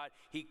to God,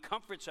 he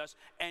comforts us,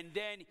 and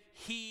then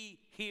he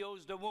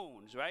heals the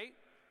wounds, right?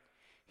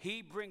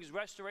 He brings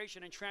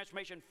restoration and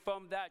transformation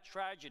from that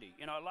tragedy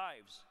in our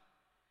lives.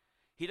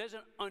 He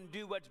doesn't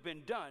undo what's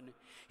been done.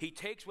 He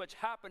takes what's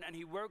happened and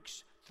he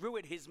works through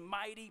it, his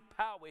mighty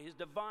power, his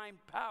divine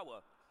power.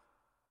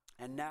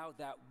 And now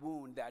that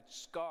wound, that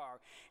scar,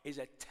 is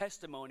a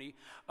testimony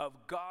of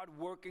God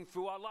working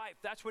through our life.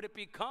 That's what it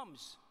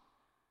becomes.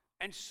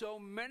 And so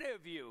many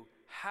of you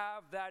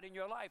have that in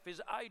your life,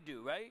 as I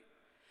do, right?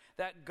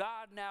 That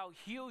God now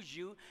heals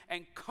you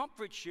and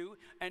comforts you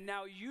and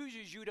now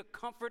uses you to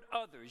comfort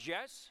others,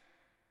 yes?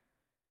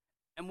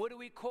 And what do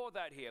we call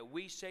that here?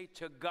 We say,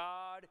 to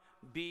God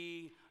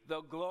be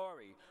the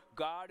glory.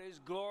 God is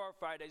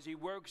glorified as he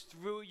works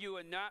through you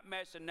in that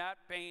mess and that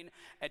pain,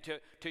 and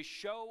to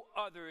show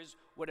others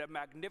what a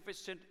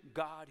magnificent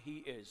God he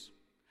is.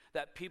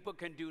 That people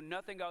can do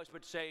nothing else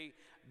but say,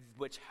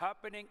 what's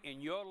happening in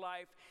your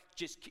life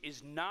just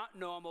is not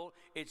normal.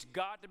 It's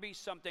got to be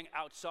something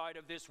outside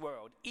of this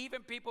world.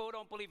 Even people who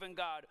don't believe in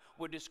God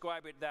would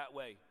describe it that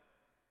way.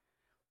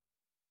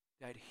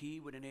 That he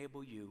would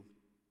enable you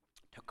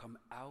to come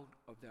out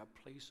of that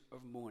place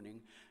of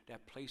mourning,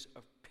 that place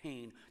of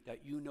pain that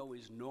you know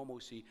is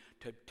normalcy,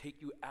 to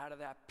take you out of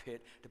that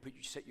pit,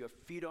 set your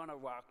feet on a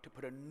rock, to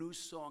put a new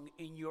song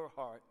in your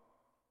heart.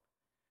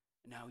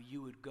 Now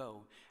you would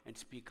go and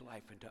speak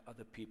life into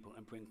other people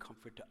and bring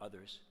comfort to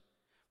others.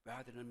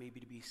 rather than maybe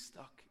to be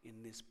stuck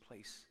in this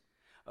place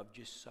of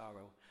just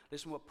sorrow.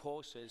 Listen what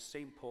Paul says,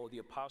 St. Paul, the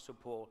Apostle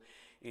Paul,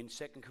 in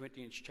 2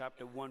 Corinthians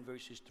chapter 1,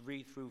 verses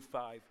 3 through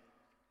 5.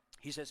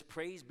 He says,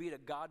 "Praise be to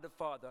God the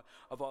Father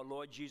of our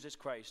Lord Jesus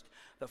Christ,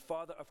 the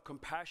Father of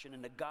compassion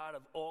and the God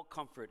of all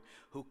comfort,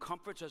 who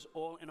comforts us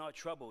all in our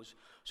troubles,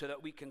 so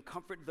that we can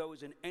comfort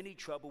those in any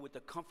trouble with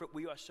the comfort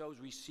we ourselves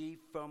receive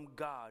from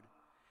God."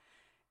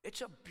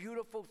 It's a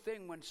beautiful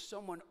thing when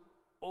someone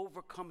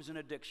overcomes an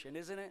addiction,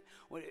 isn't it?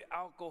 When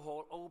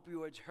alcohol,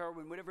 opioids,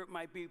 heroin, whatever it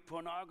might be,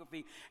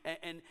 pornography,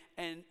 and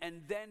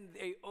then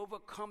they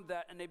overcome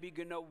that and they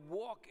begin to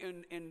walk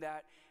in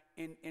that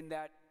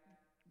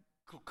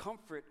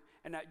comfort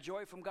and that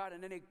joy from God,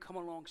 and then they come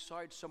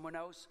alongside someone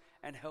else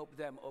and help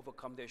them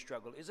overcome their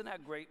struggle. Isn't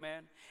that great,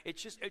 man?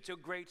 It's a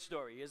great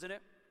story, isn't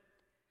it?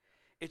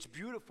 It's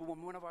beautiful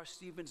when one of our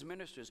Stevens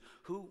ministers,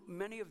 who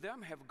many of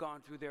them have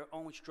gone through their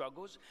own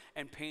struggles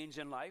and pains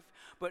in life,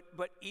 but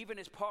even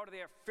as part of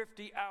their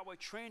 50-hour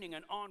training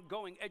and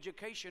ongoing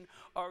education,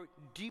 are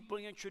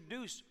deeply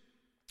introduced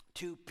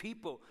to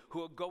people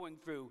who are going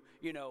through,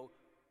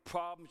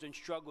 problems and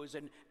struggles,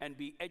 and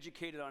be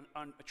educated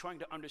on trying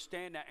to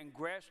understand that and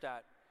grasp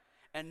that.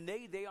 And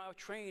they are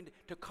trained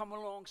to come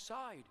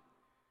alongside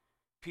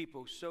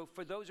people. So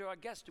for those who are our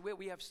guests, where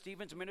we have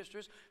Stevens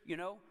ministers,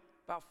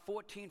 about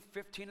 14,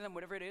 15 of them,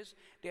 whatever it is,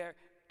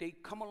 they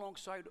come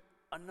alongside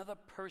another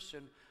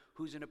person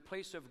who's in a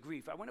place of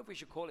grief. I wonder if we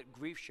should call it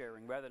grief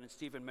sharing rather than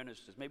Stephen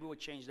Ministers. Maybe we'll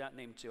change that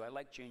name too. I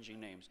like changing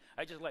names.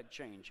 I just like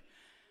change.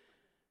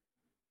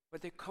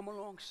 But they come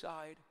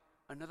alongside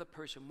another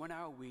person 1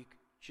 hour a week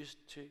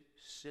just to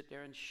sit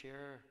there and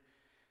share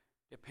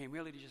their pain,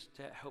 really just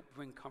to help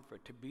bring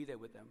comfort, to be there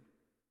with them.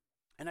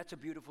 And that's a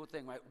beautiful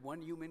thing, right? One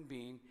human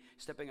being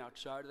stepping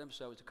outside of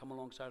themselves to come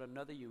alongside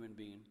another human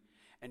being.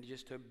 And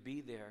just to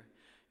be there,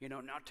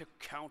 not to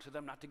counter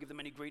them, not to give them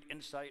any great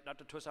insight, not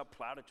to toss out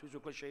platitudes or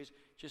cliches,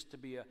 just to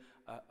be a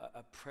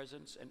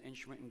presence, an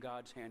instrument in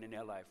God's hand in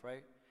their life,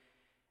 right?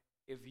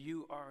 If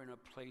you are in a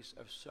place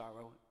of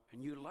sorrow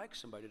and you'd like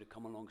somebody to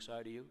come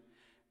alongside of you,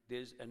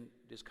 there's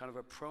kind of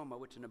a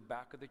promo. It's in the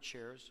back of the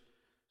chairs.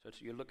 So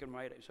you're looking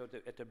right, so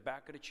at the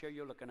back of the chair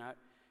you're looking at,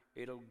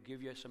 it'll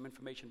give you some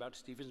information about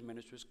Stevens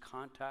Ministers.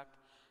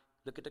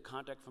 Look at the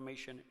contact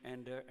information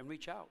and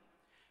reach out.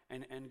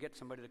 And get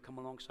somebody to come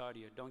alongside of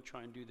you. Don't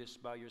try and do this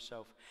by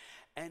yourself.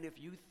 And if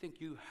you think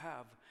you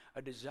have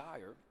a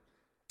desire,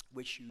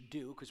 which you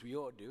do, because we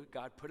all do,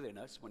 God put it in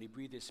us when he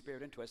breathed his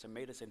spirit into us and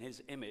made us in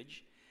his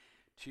image,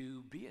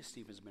 to be a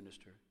Stevens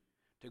minister,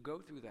 to go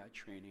through that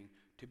training,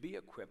 to be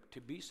equipped,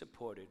 to be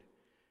supported,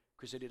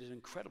 because it is an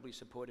incredibly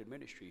supported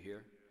ministry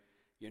here.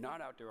 You're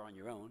not out there on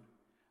your own.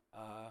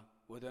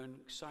 Well, then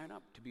sign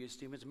up to be a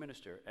Stevens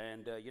minister.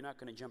 And you're not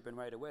going to jump in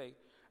right away.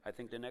 I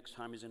think the next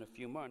time is in a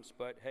few months,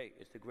 but hey,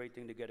 it's a great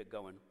thing to get it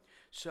going.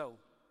 So,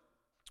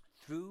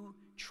 through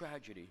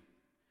tragedy,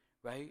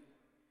 right,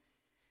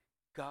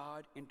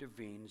 God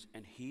intervenes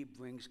and he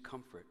brings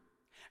comfort.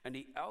 And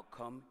the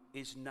outcome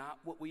is not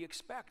what we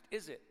expect,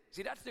 is it?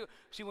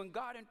 See, when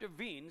God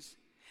intervenes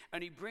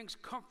and he brings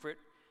comfort,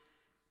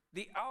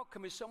 the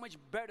outcome is so much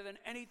better than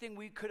anything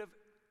we could have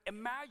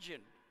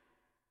imagined.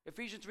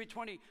 Ephesians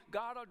 3:20,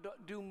 God will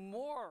do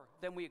more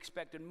than we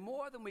expected,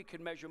 more than we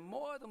can measure,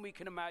 more than we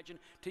can imagine.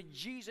 To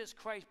Jesus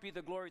Christ be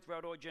the glory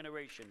throughout all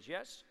generations,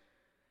 yes?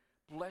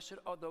 Blessed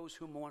are those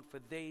who mourn, for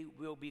they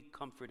will be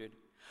comforted.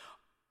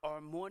 Our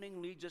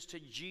mourning leads us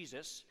to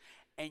Jesus,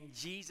 and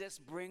Jesus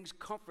brings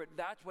comfort.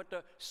 That's what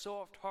the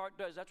soft heart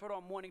does. That's what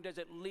our mourning does.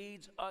 It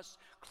leads us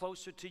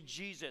closer to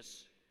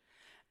Jesus.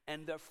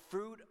 And the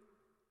fruit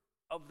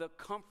of the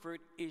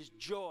comfort is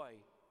joy.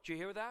 Did you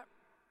hear that?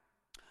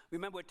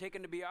 Remember, we're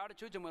taking the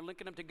Beatitudes and we're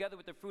linking them together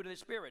with the fruit of the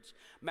spirits.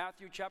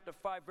 Matthew chapter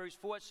 5, verse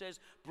 4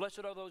 says,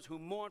 "Blessed are those who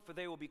mourn, for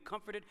they will be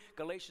comforted."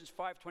 Galatians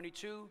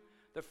 5:22,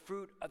 the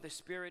fruit of the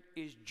Spirit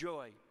is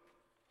joy.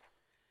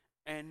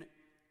 And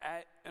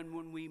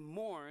when we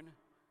mourn,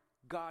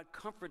 God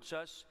comforts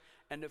us,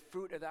 and the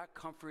fruit of that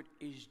comfort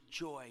is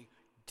joy.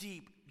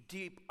 Deep,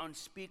 deep,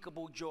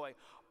 unspeakable joy.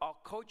 Our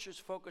culture is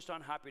focused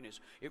on happiness.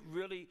 It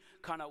really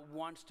kind of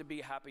wants to be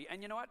happy.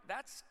 And you know what?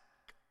 That's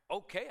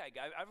okay.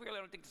 I really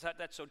don't think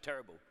that's so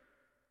terrible,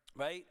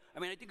 right? I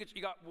mean, I think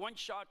you got one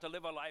shot to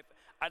live a life.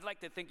 I'd like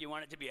to think you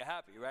want it to be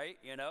happy, right?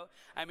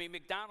 I mean,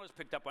 McDonald's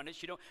picked up on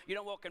this. You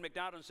don't walk in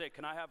McDonald's and say,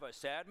 "Can I have a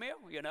sad meal?"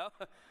 We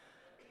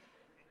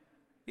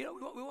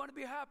want to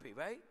be happy,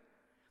 right?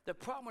 The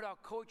problem with our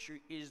culture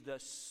is the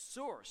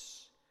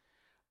source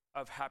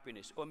of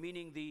happiness, or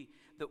meaning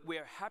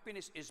where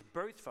happiness is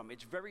birthed from.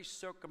 It's very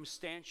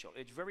circumstantial.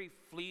 It's very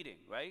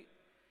fleeting, right?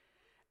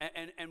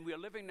 And we are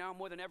living now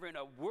more than ever in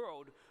a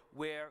world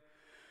where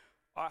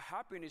our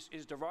happiness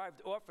is derived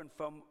often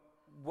from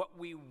what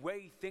we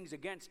weigh things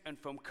against and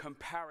from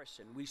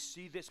comparison. We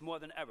see this more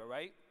than ever,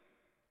 right?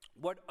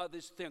 What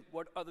others think,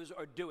 what others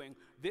are doing.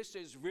 This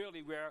is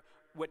really where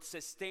what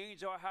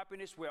sustains our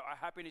happiness, where our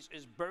happiness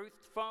is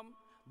birthed from,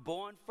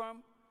 born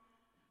from.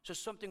 So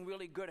something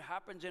really good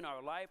happens in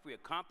our life. We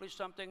accomplish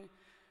something,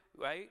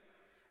 right?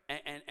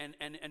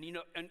 And you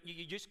know, and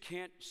you just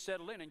can't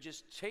settle in and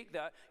just take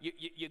that.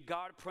 You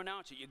got to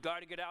pronounce it. You got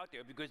to get out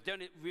there, because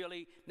then it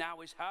really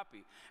now is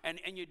happy. And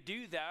you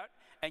do that,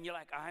 and you're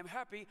like, I'm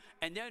happy.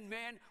 And then,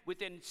 man,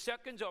 within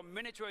seconds or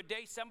minutes or a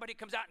day, somebody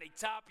comes out and they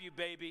top you,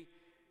 baby.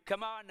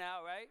 Come on now,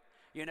 right?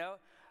 You know,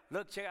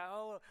 look, check out,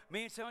 oh,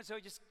 me and so-and-so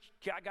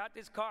I got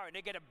this car, and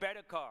they get a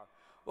better car.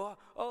 Well,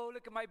 oh,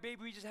 look at my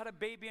baby. We just had a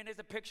baby, and there's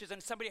the pictures,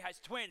 and somebody has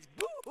twins.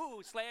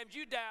 Boo-hoo, slams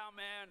you down,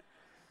 man.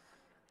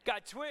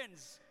 Got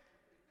twins.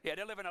 Yeah,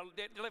 they're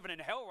living in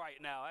hell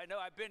right now. I know,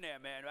 I've been there,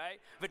 man, right?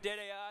 But there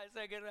they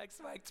are.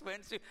 It's like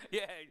twins.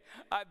 Yeah,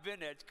 I've been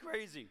there. It's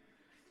crazy.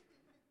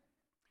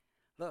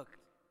 Look,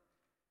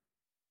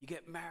 you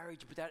get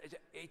married, but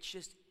it's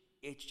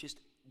just,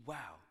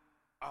 wow.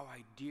 Our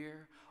idea,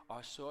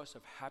 our source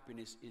of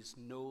happiness is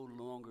no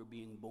longer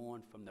being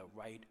born from the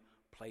right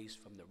place,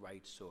 from the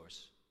right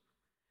source.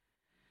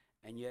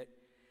 And yet,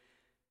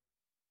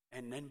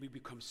 and then we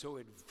become so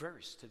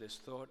adverse to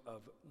this thought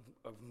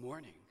of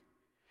mourning,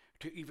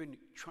 to even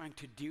trying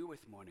to deal with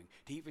mourning,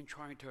 to even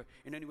trying to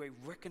in any way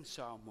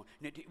reconcile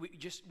mourning. We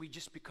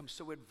just become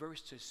so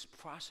adverse to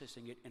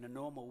processing it in a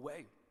normal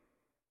way.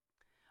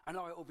 I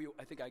know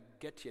I think I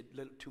get to you a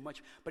little too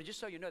much, but just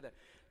so you know that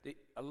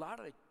a lot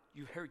of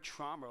you heard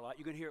trauma a lot.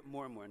 You're going to hear it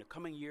more and more. In the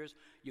coming years,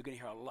 you're going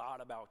to hear a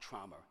lot about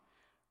trauma.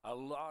 A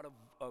lot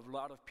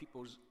of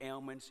people's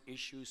ailments,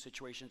 issues,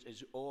 situations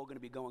is all going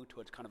to be going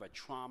towards kind of a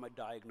trauma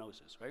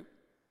diagnosis, right?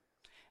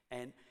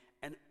 And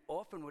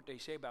often what they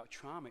say about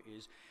trauma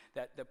is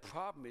that the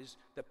problem is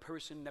the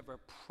person never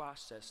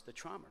processed the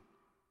trauma.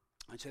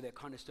 And so they're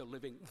kind of still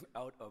living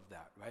out of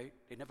that, right?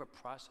 They never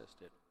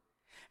processed it.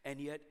 And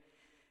yet,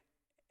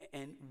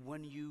 and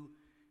when you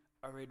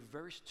are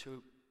adverse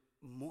to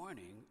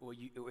mourning, or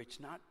it's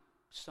not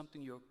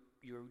something you're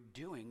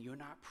doing, you're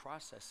not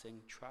processing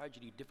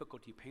tragedy,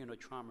 difficulty, pain, or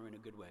trauma in a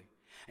good way.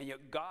 And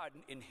yet God,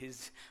 in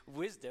his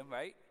wisdom,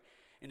 right,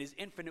 in his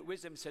infinite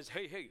wisdom, says,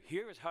 hey,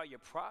 here is how you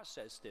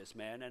process this,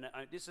 man. And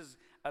this is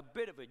a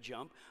bit of a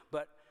jump,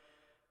 but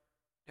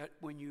that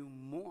when you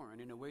mourn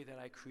in a way that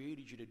I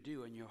created you to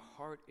do, and your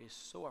heart is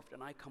soft,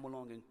 and I come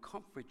along and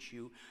comfort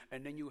you,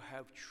 and then you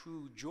have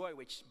true joy,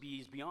 which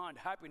is beyond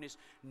happiness,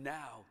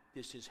 now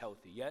this is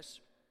healthy, yes?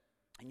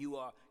 And you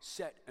are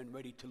set and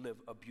ready to live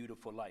a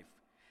beautiful life.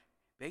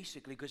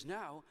 Basically, because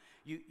now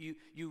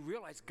you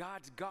realize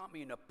God's got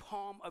me in the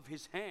palm of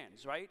his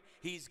hands, right?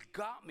 He's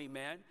got me,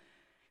 man.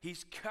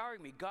 He's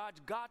carrying me.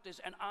 God's got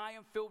this, and I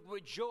am filled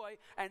with joy,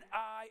 and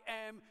I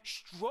am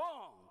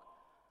strong.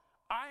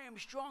 I am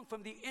strong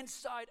from the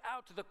inside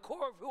out, to the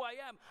core of who I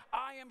am.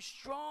 I am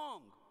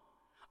strong.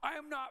 I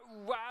am not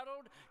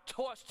rattled,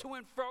 tossed to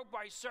and fro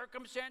by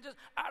circumstances.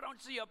 I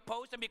don't see a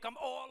post and become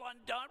all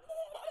undone.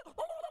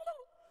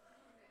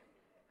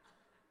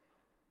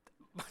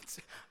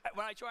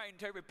 When I try and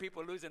interpret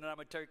people losing, and I'm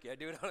a turkey, I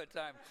do it all the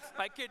time.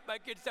 My kids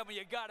tell me,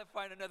 you got to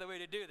find another way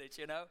to do this,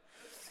 you know.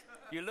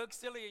 You look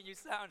silly and you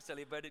sound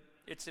silly, but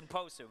it's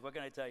impulsive. What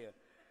can I tell you?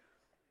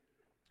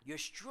 You're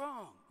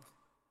strong.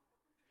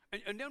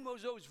 And then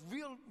those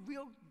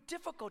real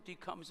difficulty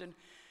comes, and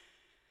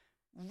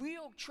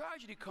real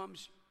tragedy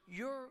comes.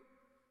 You're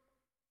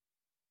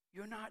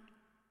not,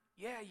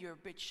 you're a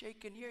bit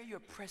shaken. Yeah, you're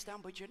pressed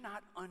down, but you're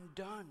not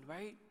undone,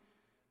 right?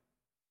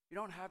 You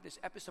don't have this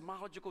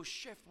epistemological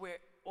shift where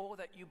all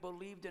that you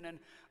believed in and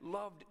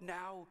loved,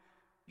 now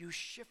you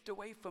shift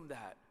away from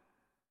that.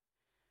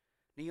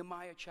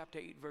 Nehemiah chapter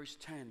 8 verse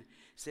 10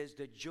 says,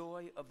 the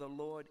joy of the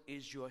Lord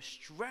is your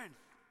strength.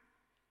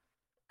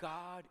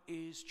 God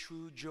is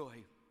true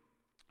joy.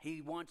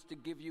 He wants to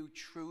give you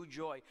true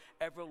joy,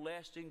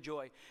 everlasting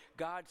joy.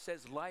 God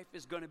says life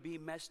is going to be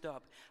messed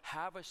up.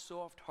 Have a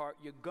soft heart.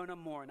 You're going to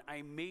mourn.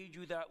 I made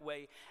you that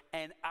way,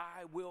 and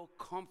I will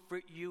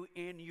comfort you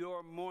in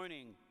your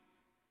mourning.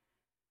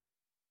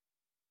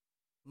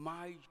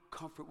 My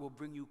comfort will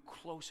bring you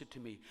closer to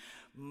me.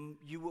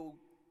 You will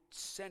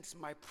sense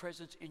my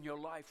presence in your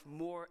life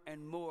more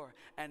and more,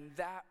 and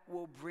that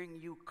will bring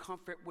you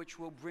comfort, which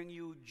will bring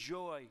you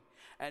joy.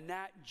 And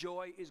that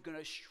joy is going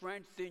to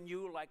strengthen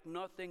you like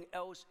nothing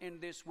else in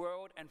this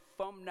world, and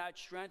from that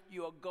strength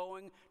you are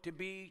going to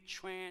be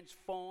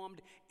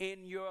transformed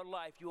in your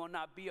life. You will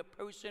not be a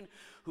person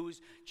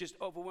who's just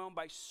overwhelmed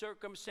by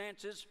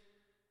circumstances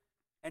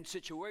and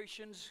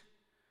situations,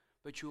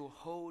 but you'll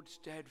hold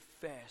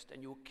steadfast,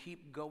 and you'll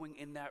keep going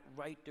in that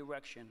right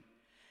direction.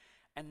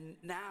 And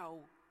now,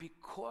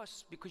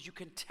 because you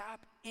can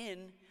tap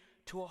in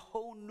to a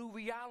whole new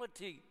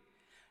reality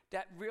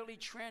that really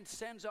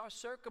transcends our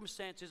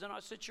circumstances and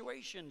our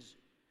situations,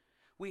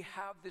 we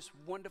have this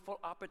wonderful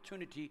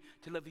opportunity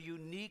to live a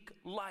unique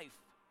life.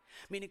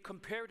 Meaning,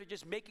 compared to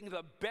just making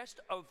the best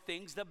of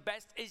things, the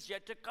best is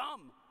yet to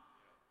come.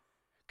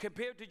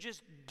 Compared to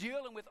just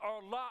dealing with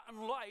our lot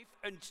in life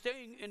and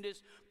staying in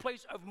this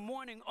place of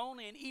mourning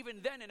only, and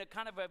even then in a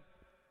kind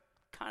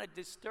of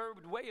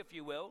disturbed way, if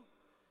you will,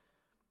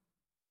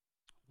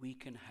 we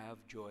can have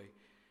joy.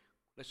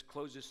 Let's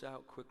close this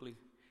out quickly.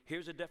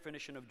 Here's a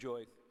definition of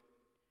joy.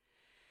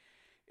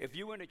 If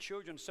you were in a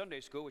children's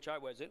Sunday school, which I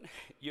wasn't,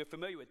 you're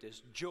familiar with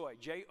this. Joy,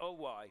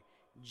 J-O-Y,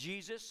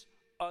 Jesus,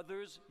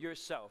 others,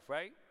 yourself,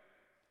 right?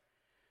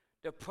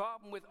 The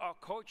problem with our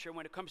culture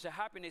when it comes to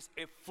happiness,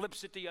 it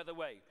flips it the other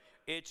way.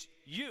 It's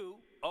you,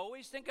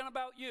 always thinking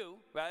about you,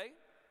 right?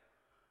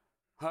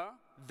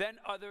 Then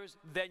others,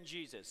 then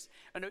Jesus.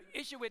 And the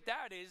issue with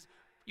that is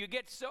you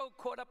get so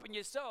caught up in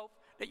yourself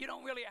that you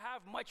don't really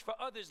have much for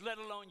others, let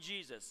alone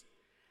Jesus.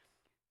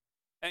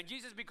 And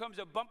Jesus becomes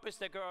a bumper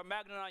sticker or a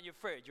magnet on your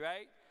fridge,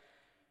 right?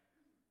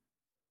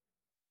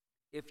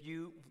 If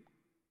you,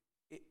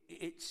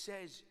 it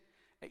says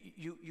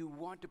you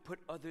want to put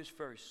others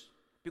first.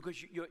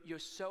 Because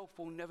yourself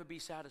will never be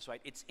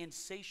satisfied. It's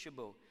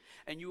insatiable.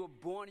 And you were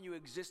born and you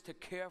exist to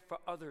care for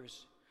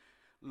others.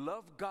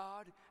 Love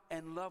God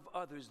and love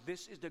others.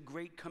 This is the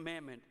great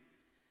commandment.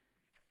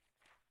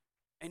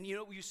 And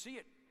you see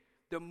it.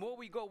 The more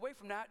we go away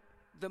from that,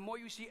 the more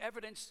you see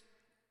evidence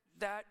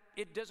that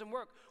it doesn't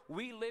work.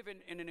 We live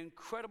in an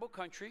incredible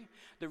country.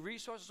 The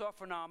resources are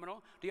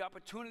phenomenal. The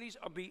opportunities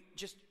are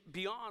just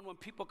beyond when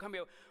people come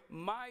here.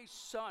 My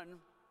son,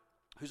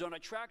 who's on a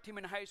track team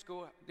in high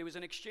school, there was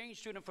an exchange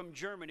student from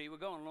Germany. We're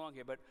going along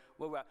here, but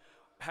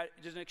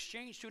there's an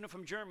exchange student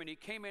from Germany,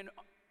 came in,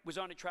 was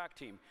on the track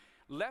team.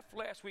 Left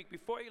last week.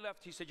 Before he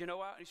left, he said, you know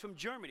what? He's from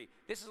Germany.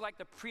 This is like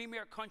the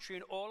premier country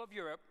in all of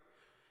Europe.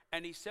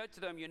 And he said to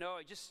them,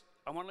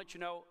 I want to let you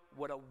know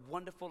what a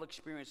wonderful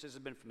experience this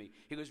has been for me.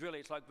 He goes, really,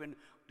 it's like been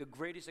the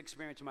greatest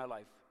experience of my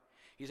life.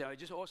 He said, I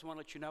just also want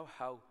to let you know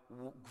how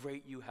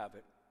great you have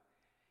it.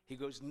 He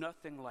goes,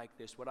 nothing like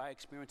this. What I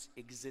experienced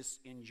exists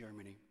in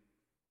Germany.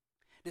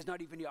 There's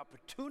not even the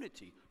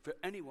opportunity for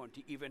anyone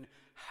to even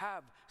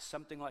have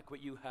something like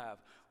what you have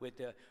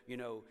with,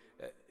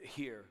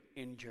 here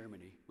in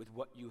Germany, with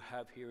what you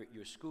have here at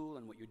your school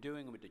and what you're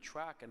doing and with the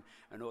track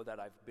and all that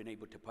I've been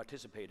able to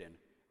participate in,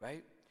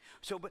 right?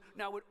 So, but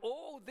now with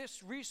all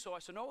this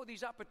resource and all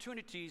these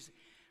opportunities,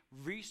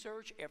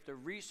 research after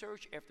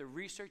research after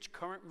research,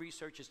 current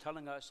research is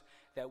telling us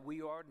that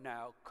we are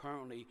now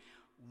currently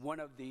one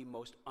of the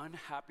most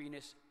unhappy,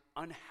 if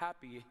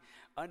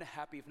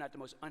not the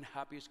most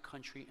unhappiest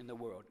country in the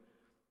world.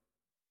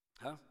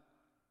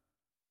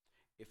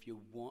 If you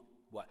want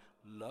what?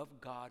 Love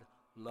God,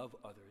 love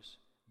others.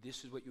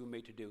 This is what you were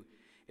made to do.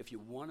 If you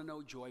want to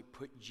know joy,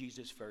 put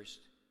Jesus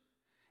first.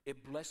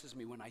 It blesses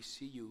me when I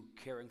see you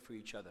caring for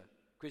each other.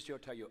 Christy will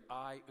tell you,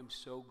 I am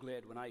so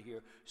glad when I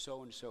hear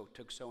so-and-so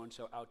took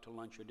so-and-so out to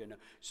lunch or dinner.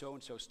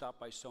 So-and-so stopped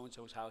by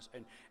so-and-so's house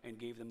and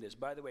gave them this.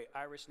 By the way,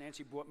 Iris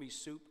Nancy brought me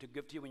soup to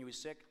give to you when you were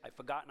sick. I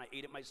forgot and I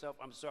ate it myself.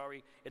 I'm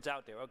sorry. It's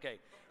out there. Okay.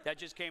 That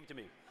just came to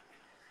me.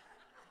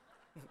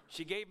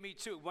 She gave me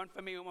two, one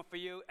for me and one for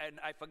you, and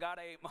I forgot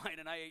I ate mine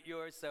and I ate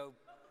yours, so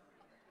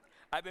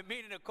I've been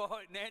meaning to call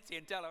Nancy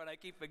and tell her, and I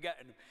keep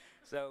forgetting.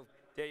 So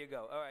there you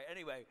go. All right,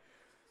 anyway,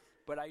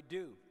 but I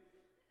do.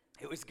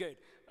 It was good.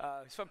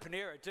 It's from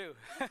Panera, too.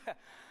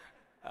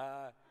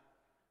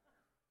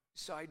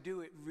 So I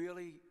do. It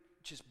really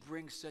just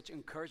brings such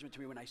encouragement to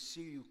me when I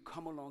see you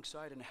come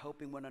alongside and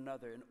helping one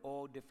another in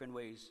all different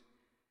ways.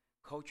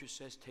 Culture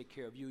says take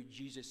care of you.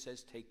 Jesus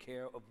says take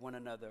care of one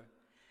another.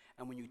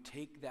 And when you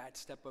take that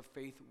step of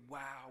faith,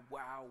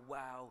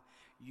 wow,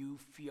 you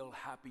feel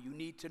happy. You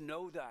need to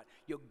know that.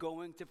 You're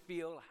going to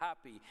feel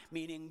happy,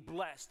 meaning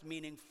blessed,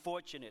 meaning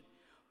fortunate.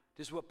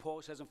 This is what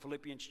Paul says in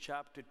Philippians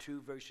chapter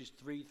 2, verses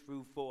 3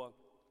 through 4.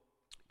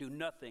 Do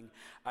nothing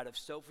out of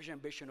selfish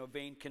ambition or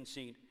vain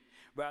conceit.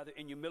 Rather,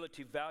 in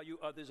humility, value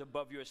others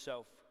above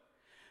yourself,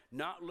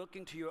 not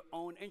looking to your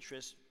own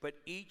interests, but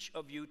each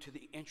of you to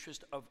the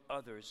interest of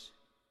others.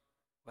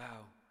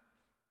 Wow.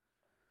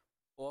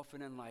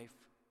 Often in life,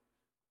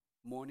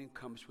 mourning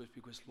comes with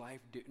because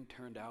life didn't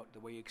turn out the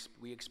way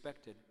we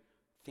expected.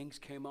 Things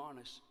came on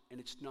us, and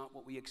it's not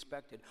what we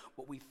expected,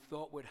 what we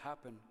thought would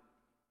happen.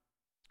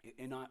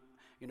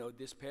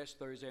 This past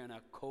Thursday on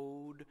a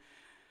cold,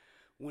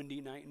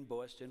 windy night in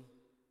Boston,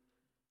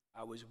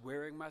 I was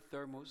wearing my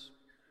thermals.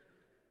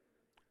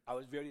 I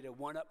was ready to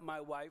one-up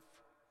my wife.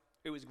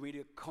 It was going to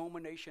be a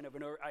culmination of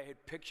I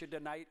had pictured the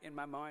night in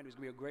my mind. It was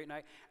going to be a great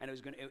night, and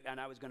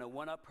I was going to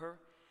one-up her,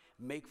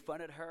 make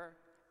fun of her,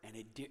 and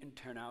it didn't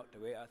turn out the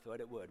way I thought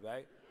it would,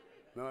 right?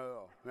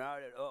 No,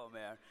 oh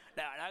man.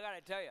 Now, and I got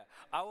to tell you,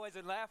 I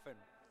wasn't laughing.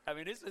 I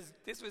mean,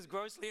 this was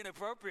grossly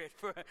inappropriate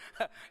for,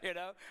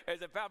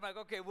 as a pal, I'm like,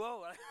 okay,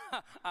 whoa.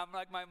 I'm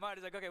like, my mind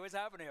is like, okay, what's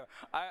happening here?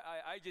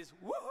 I just,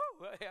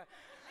 woohoo.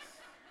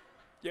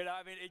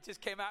 It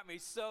just came at me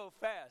so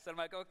fast. I'm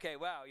like, okay,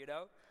 wow,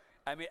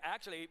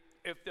 actually,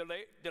 if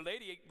the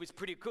lady was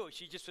pretty cool.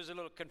 She just was a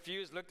little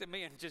confused, looked at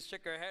me and just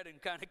shook her head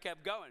and kind of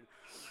kept going.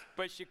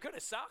 But she could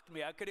have socked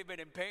me. I could have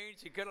been in pain.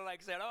 She could have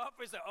said,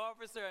 officer.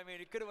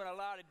 It could have went a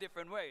lot of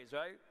different ways,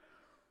 right?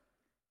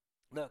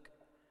 Look,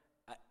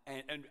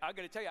 and I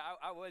got to tell you,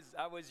 I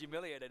was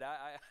humiliated.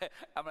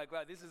 I'm like,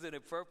 wow, this is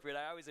inappropriate.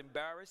 I was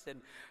embarrassed,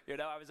 and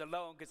I was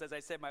alone because, as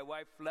I said, my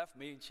wife left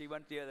me and she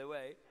went the other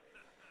way.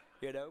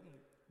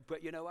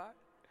 But you know what?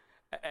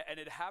 And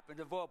it happened,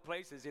 of all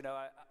places, it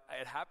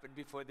happened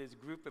before this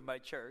group in my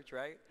church,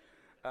 right?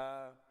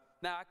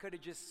 Now, I could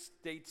have just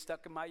stayed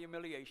stuck in my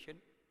humiliation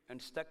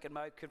and stuck in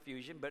my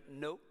confusion, but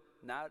nope,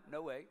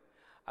 no way.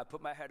 I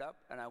put my head up,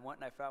 and I went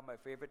and I found my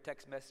favorite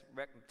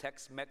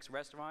Tex-Mex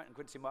restaurant in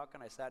Quincy Market,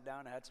 and I sat down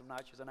and had some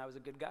nachos, and I was a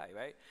good guy,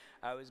 right?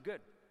 I was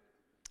good.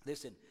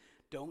 Listen,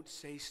 don't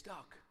say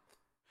stuck.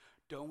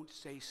 Don't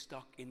say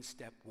stuck in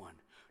step one.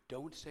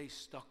 Don't say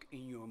stuck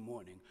in your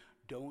morning.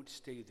 Don't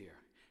stay there.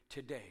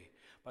 Today,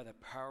 by the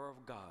power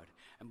of God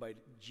and by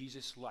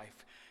Jesus'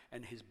 life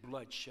and his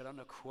blood shed on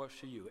the cross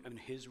for you and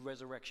his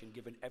resurrection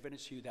giving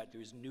evidence to you that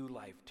there is new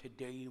life,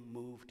 today you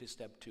move to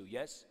step two.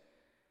 Yes?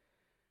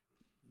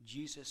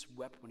 Jesus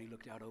wept when he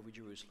looked out over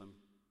Jerusalem.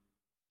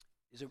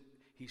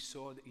 He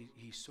saw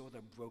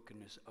the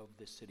brokenness of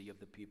the city, of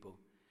the people.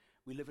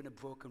 We live in a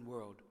broken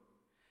world.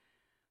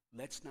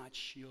 Let's not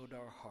shield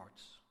our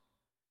hearts.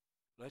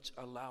 Let's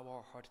allow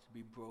our hearts to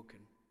be broken,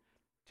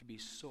 to be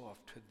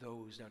soft to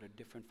those that are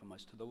different from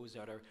us, to those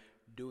that are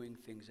doing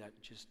things that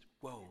just,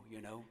 whoa,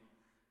 you know.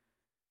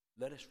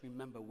 Let us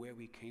remember where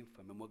we came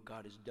from and what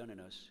God has done in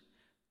us.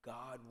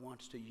 God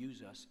wants to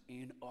use us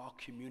in our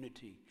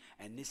community,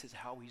 and this is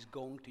how he's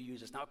going to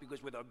use us. Not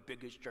because we're the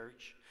biggest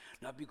church,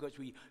 not because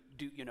we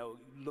do,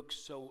 look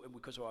so,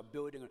 because of our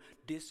building.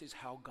 This is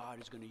how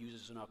God is going to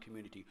use us in our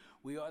community.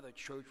 We are the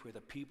church where the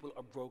people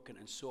are broken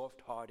and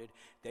soft-hearted.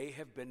 They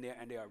have been there,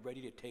 and they are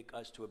ready to take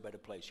us to a better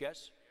place.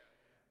 Yes?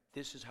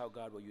 This is how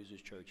God will use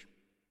his church.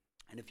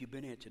 And if you've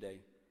been here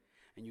today,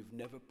 and you've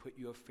never put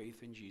your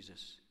faith in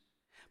Jesus,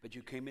 but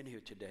you came in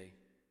here today,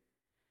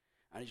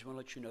 I just want to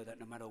let you know that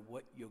no matter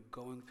what you're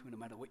going through, no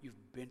matter what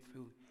you've been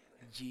through,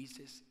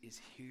 Jesus is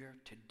here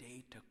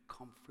today to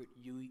comfort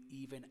you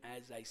even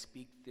as I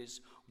speak this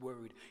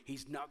word.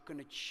 He's not going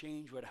to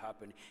change what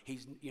happened.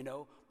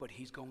 But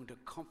he's going to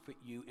comfort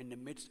you in the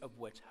midst of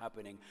what's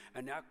happening.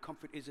 And that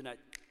comfort isn't that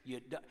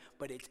you're done,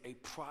 but it's a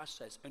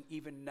process. And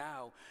even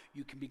now,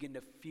 you can begin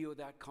to feel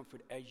that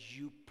comfort as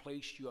you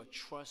place your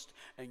trust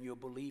and your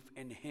belief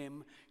in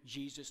him,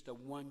 Jesus, the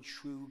one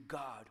true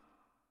God.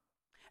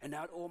 And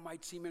that all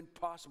might seem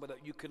impossible,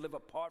 that you could live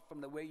apart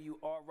from the way you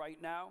are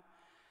right now.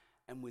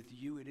 And with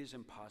you, it is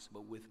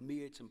impossible. With me,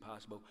 it's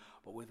impossible.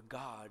 But with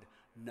God,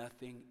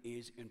 nothing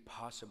is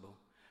impossible.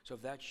 So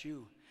if that's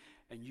you,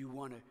 and you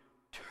want to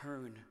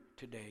turn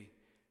today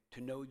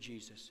to know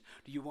Jesus,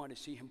 do you want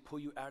to see him pull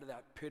you out of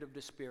that pit of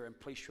despair and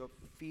place your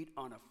feet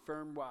on a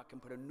firm rock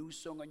and put a new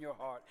song on your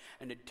heart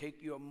and to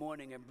take your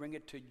morning and bring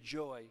it to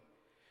joy?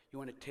 You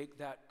want to take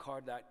that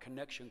card, that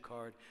connection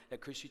card that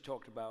Chrissy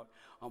talked about.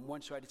 On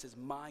one side, it says,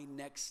 my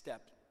next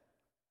step.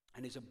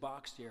 And there's a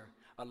box there,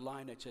 a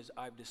line that says,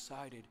 I've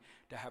decided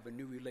to have a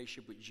new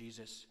relationship with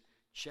Jesus.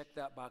 Check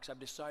that box. I've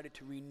decided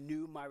to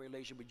renew my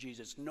relationship with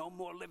Jesus. No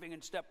more living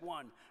in step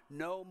one.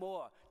 No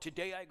more.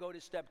 Today I go to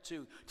step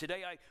two.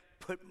 Today I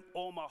put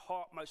all my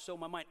heart, my soul,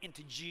 my mind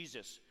into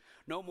Jesus.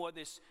 No more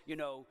this,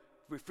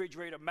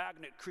 refrigerator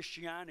magnet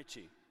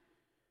Christianity.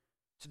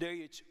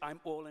 Today,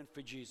 I'm all in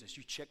for Jesus.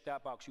 You check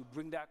that box. You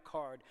bring that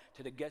card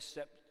to the guest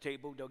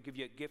table. They'll give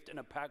you a gift and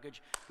a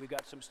package. We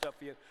got some stuff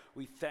here.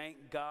 We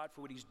thank God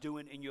for what he's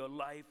doing in your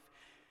life.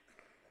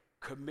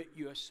 Commit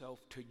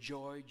yourself to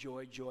joy,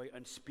 joy, joy,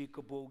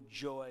 unspeakable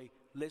joy.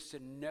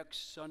 Listen,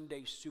 next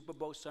Sunday, Super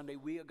Bowl Sunday,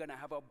 we are going to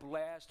have a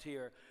blast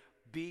here.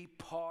 Be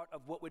part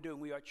of what we're doing.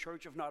 We are a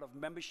church not of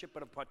membership,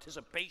 but of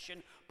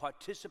participation.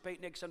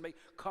 Participate next Sunday.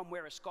 Come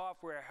wear a scarf,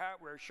 wear a hat,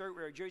 wear a shirt,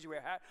 wear a jersey, wear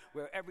a hat,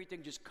 wear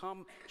everything. Just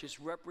come, just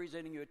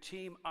representing your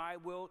team.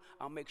 I'll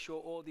make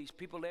sure all these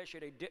people last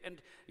year, they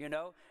didn't,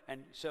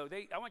 And so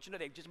I want you to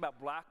know, they just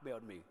about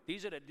blackmailed me.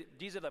 These are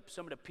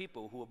some of the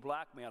people who were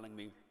blackmailing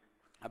me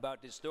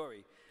about this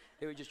story.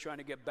 They were just trying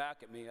to get back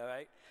at me, all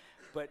right?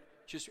 But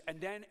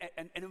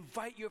and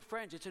invite your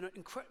friends. It's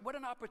what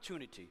an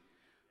opportunity.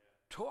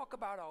 Talk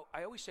about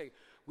I always say,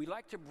 we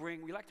like to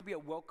be a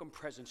welcome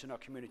presence in our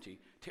community,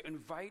 to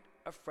invite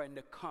a friend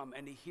to come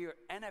and to hear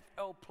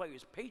NFL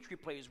players,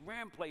 Patriot players,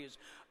 Ram players,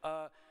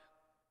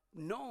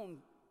 known,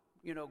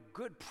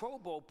 good Pro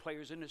Bowl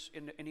players in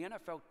the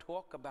NFL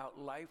talk about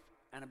life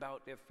and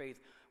about their faith.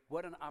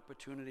 What an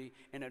opportunity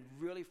in a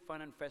really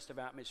fun and festive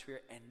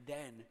atmosphere. And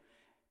then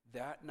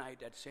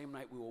that same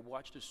night, we will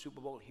watch the Super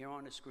Bowl here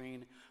on the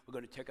screen. We're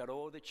going to take out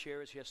all the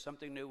chairs here,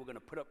 something new. We're going to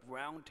put up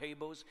round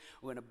tables.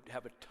 We're going to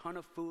have a ton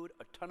of food,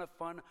 a ton of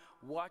fun,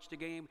 watch the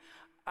game.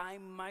 I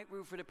might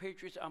root for the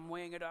Patriots. I'm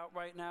weighing it out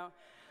right now.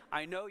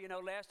 I know,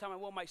 last time I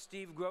wore my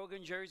Steve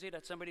Grogan jersey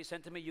that somebody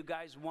sent to me, you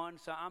guys won.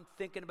 So I'm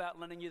thinking about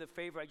lending you the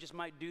favor. I just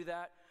might do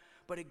that.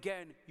 But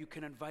again, you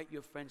can invite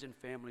your friends and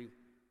family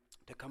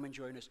to come and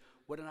join us.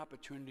 What an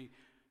opportunity.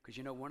 Because,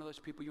 one of those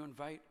people you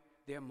invite,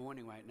 they're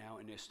mourning right now,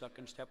 and they're stuck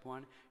in step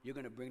one. You're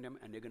going to bring them,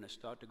 and they're going to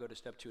start to go to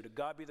step two. To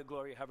God be the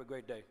glory. Have a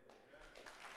great day.